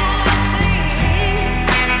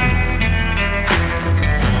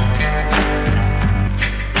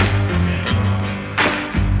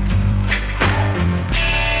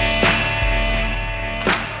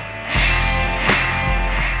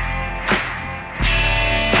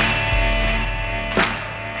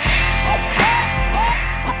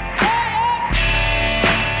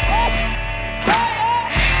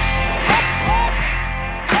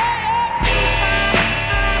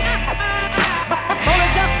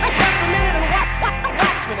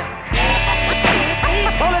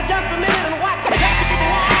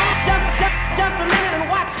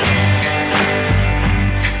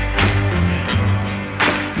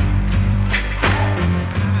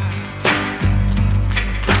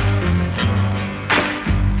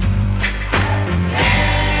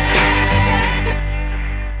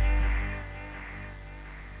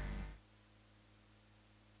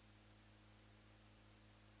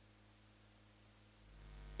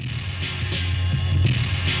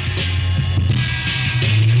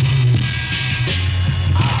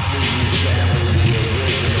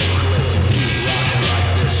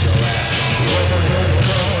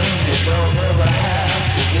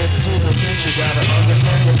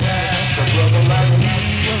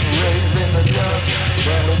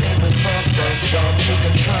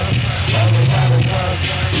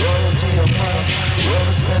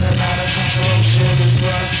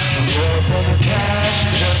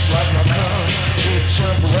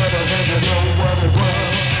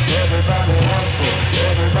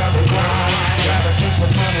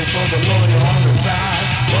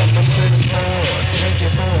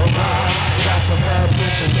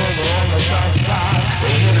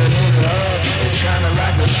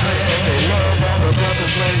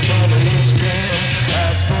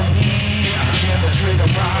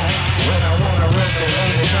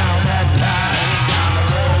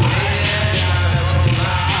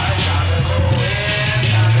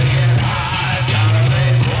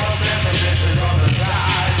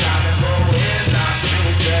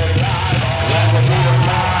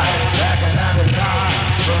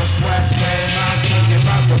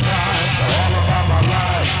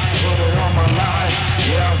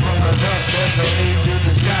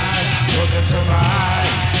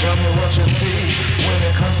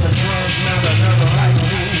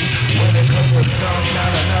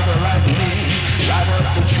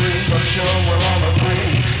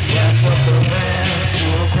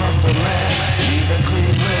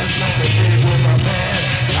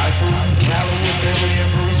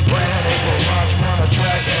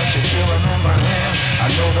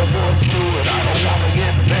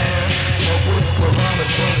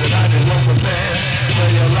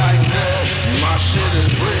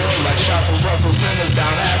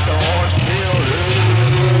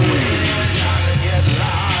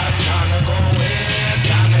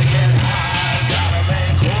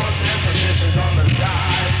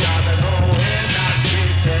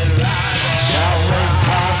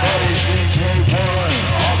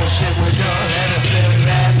 Shit we done and it's been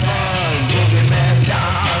that fun. Boogie man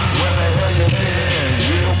down, where the hell you been?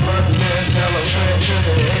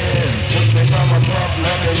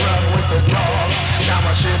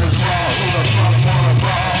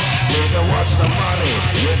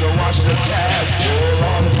 Nigga, watch the cast, full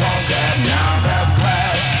on punk, and now that's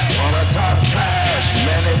class. Wanna talk trash,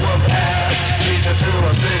 man, they whoop ass. Feed you to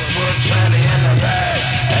a 6-foot tranny in the back.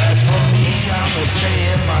 As for me, I'ma stay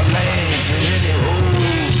in my lane. To any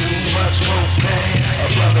hoes, too much cocaine. A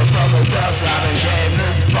brother from the dust, I done came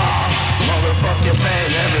this far. Motherfuck your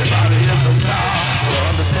fame, everybody is a star. To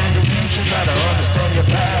understand your future, try to understand your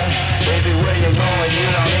past. Baby, where you going, you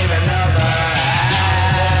don't even know that.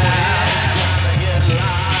 Time to get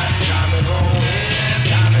live, time to go in,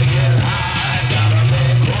 time to get high. Gotta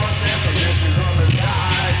make course and some dishes on the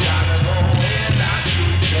side. Time to go in, not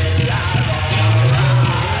streets and live.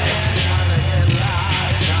 Alright, time to get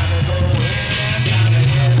live, time to go in, time to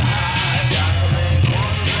get high. Got some main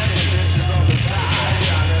courses and some dishes on the side.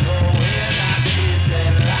 Time to go in, not streets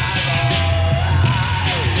and live.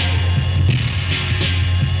 Alright,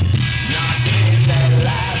 not streets and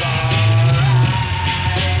live. Alright.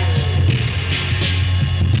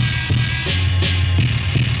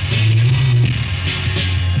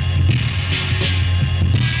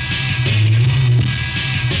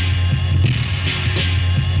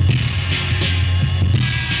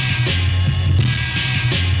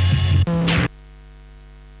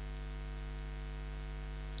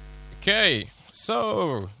 Okay,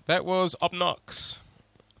 so that was Obnox.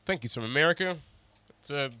 Thank you from America. It's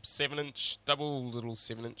a 7-inch, double little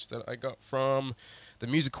 7-inch that I got from the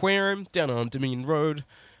Musiquarium down on Dominion Road.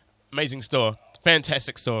 Amazing store,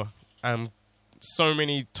 fantastic store. So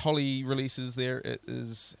many Tolly releases there. It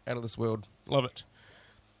is out of this world. Love it.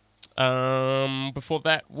 Before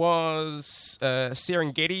that was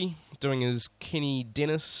Serengeti doing his Kenny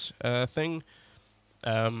Dennis thing.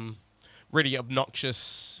 Really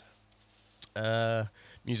obnoxious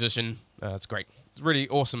musician. It's great. Really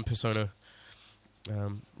awesome persona.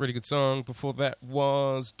 Really good song. Before that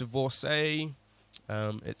was Divorcee.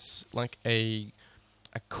 It's like a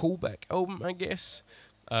callback album, I guess,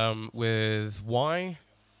 with Y.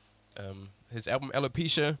 His album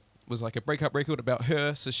Alopecia was like a breakup record about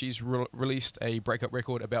her, so she's released a breakup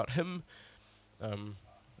record about him.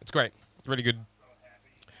 It's great. Really good.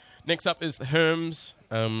 Next up is the Herms.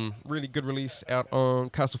 Really good release out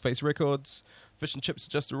on Castleface Records. Fish and Chips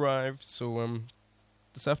just arrived, so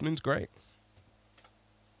this afternoon's great.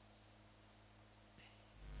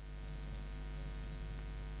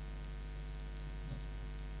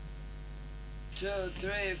 Two,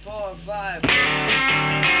 three, four, five.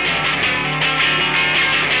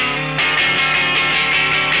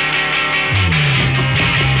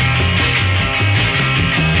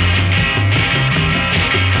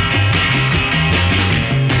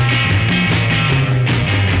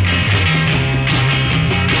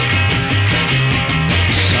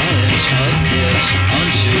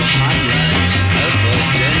 Onto hotlands,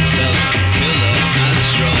 evidence of killer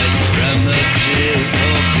asteroid, primitive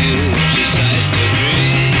or future side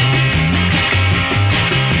degree.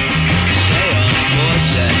 Stay on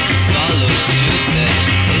course and follow suit. There's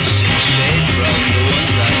instant shade from the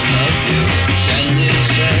ones that love you. Stanley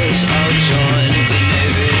says I'll join the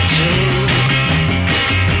Navy too.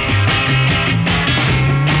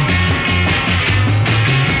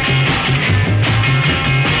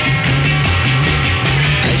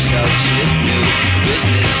 Slick new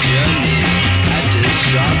business journeys,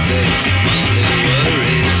 catastrophic monthly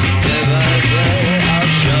worries. Day by day,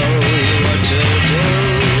 I'll show you what to do.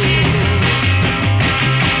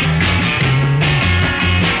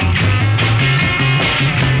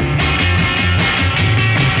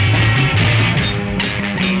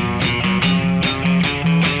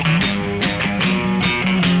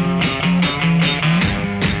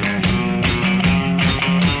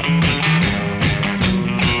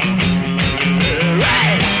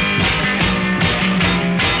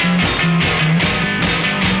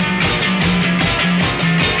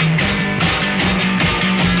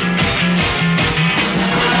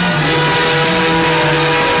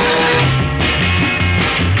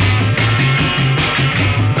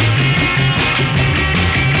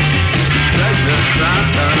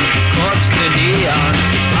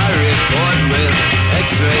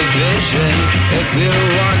 If you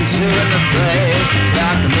want to in the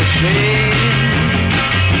playback machine,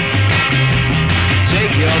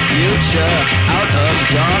 take your future out of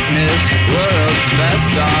darkness. World's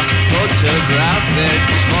best art, photographic,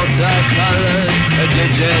 multicolored, a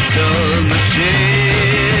digital machine.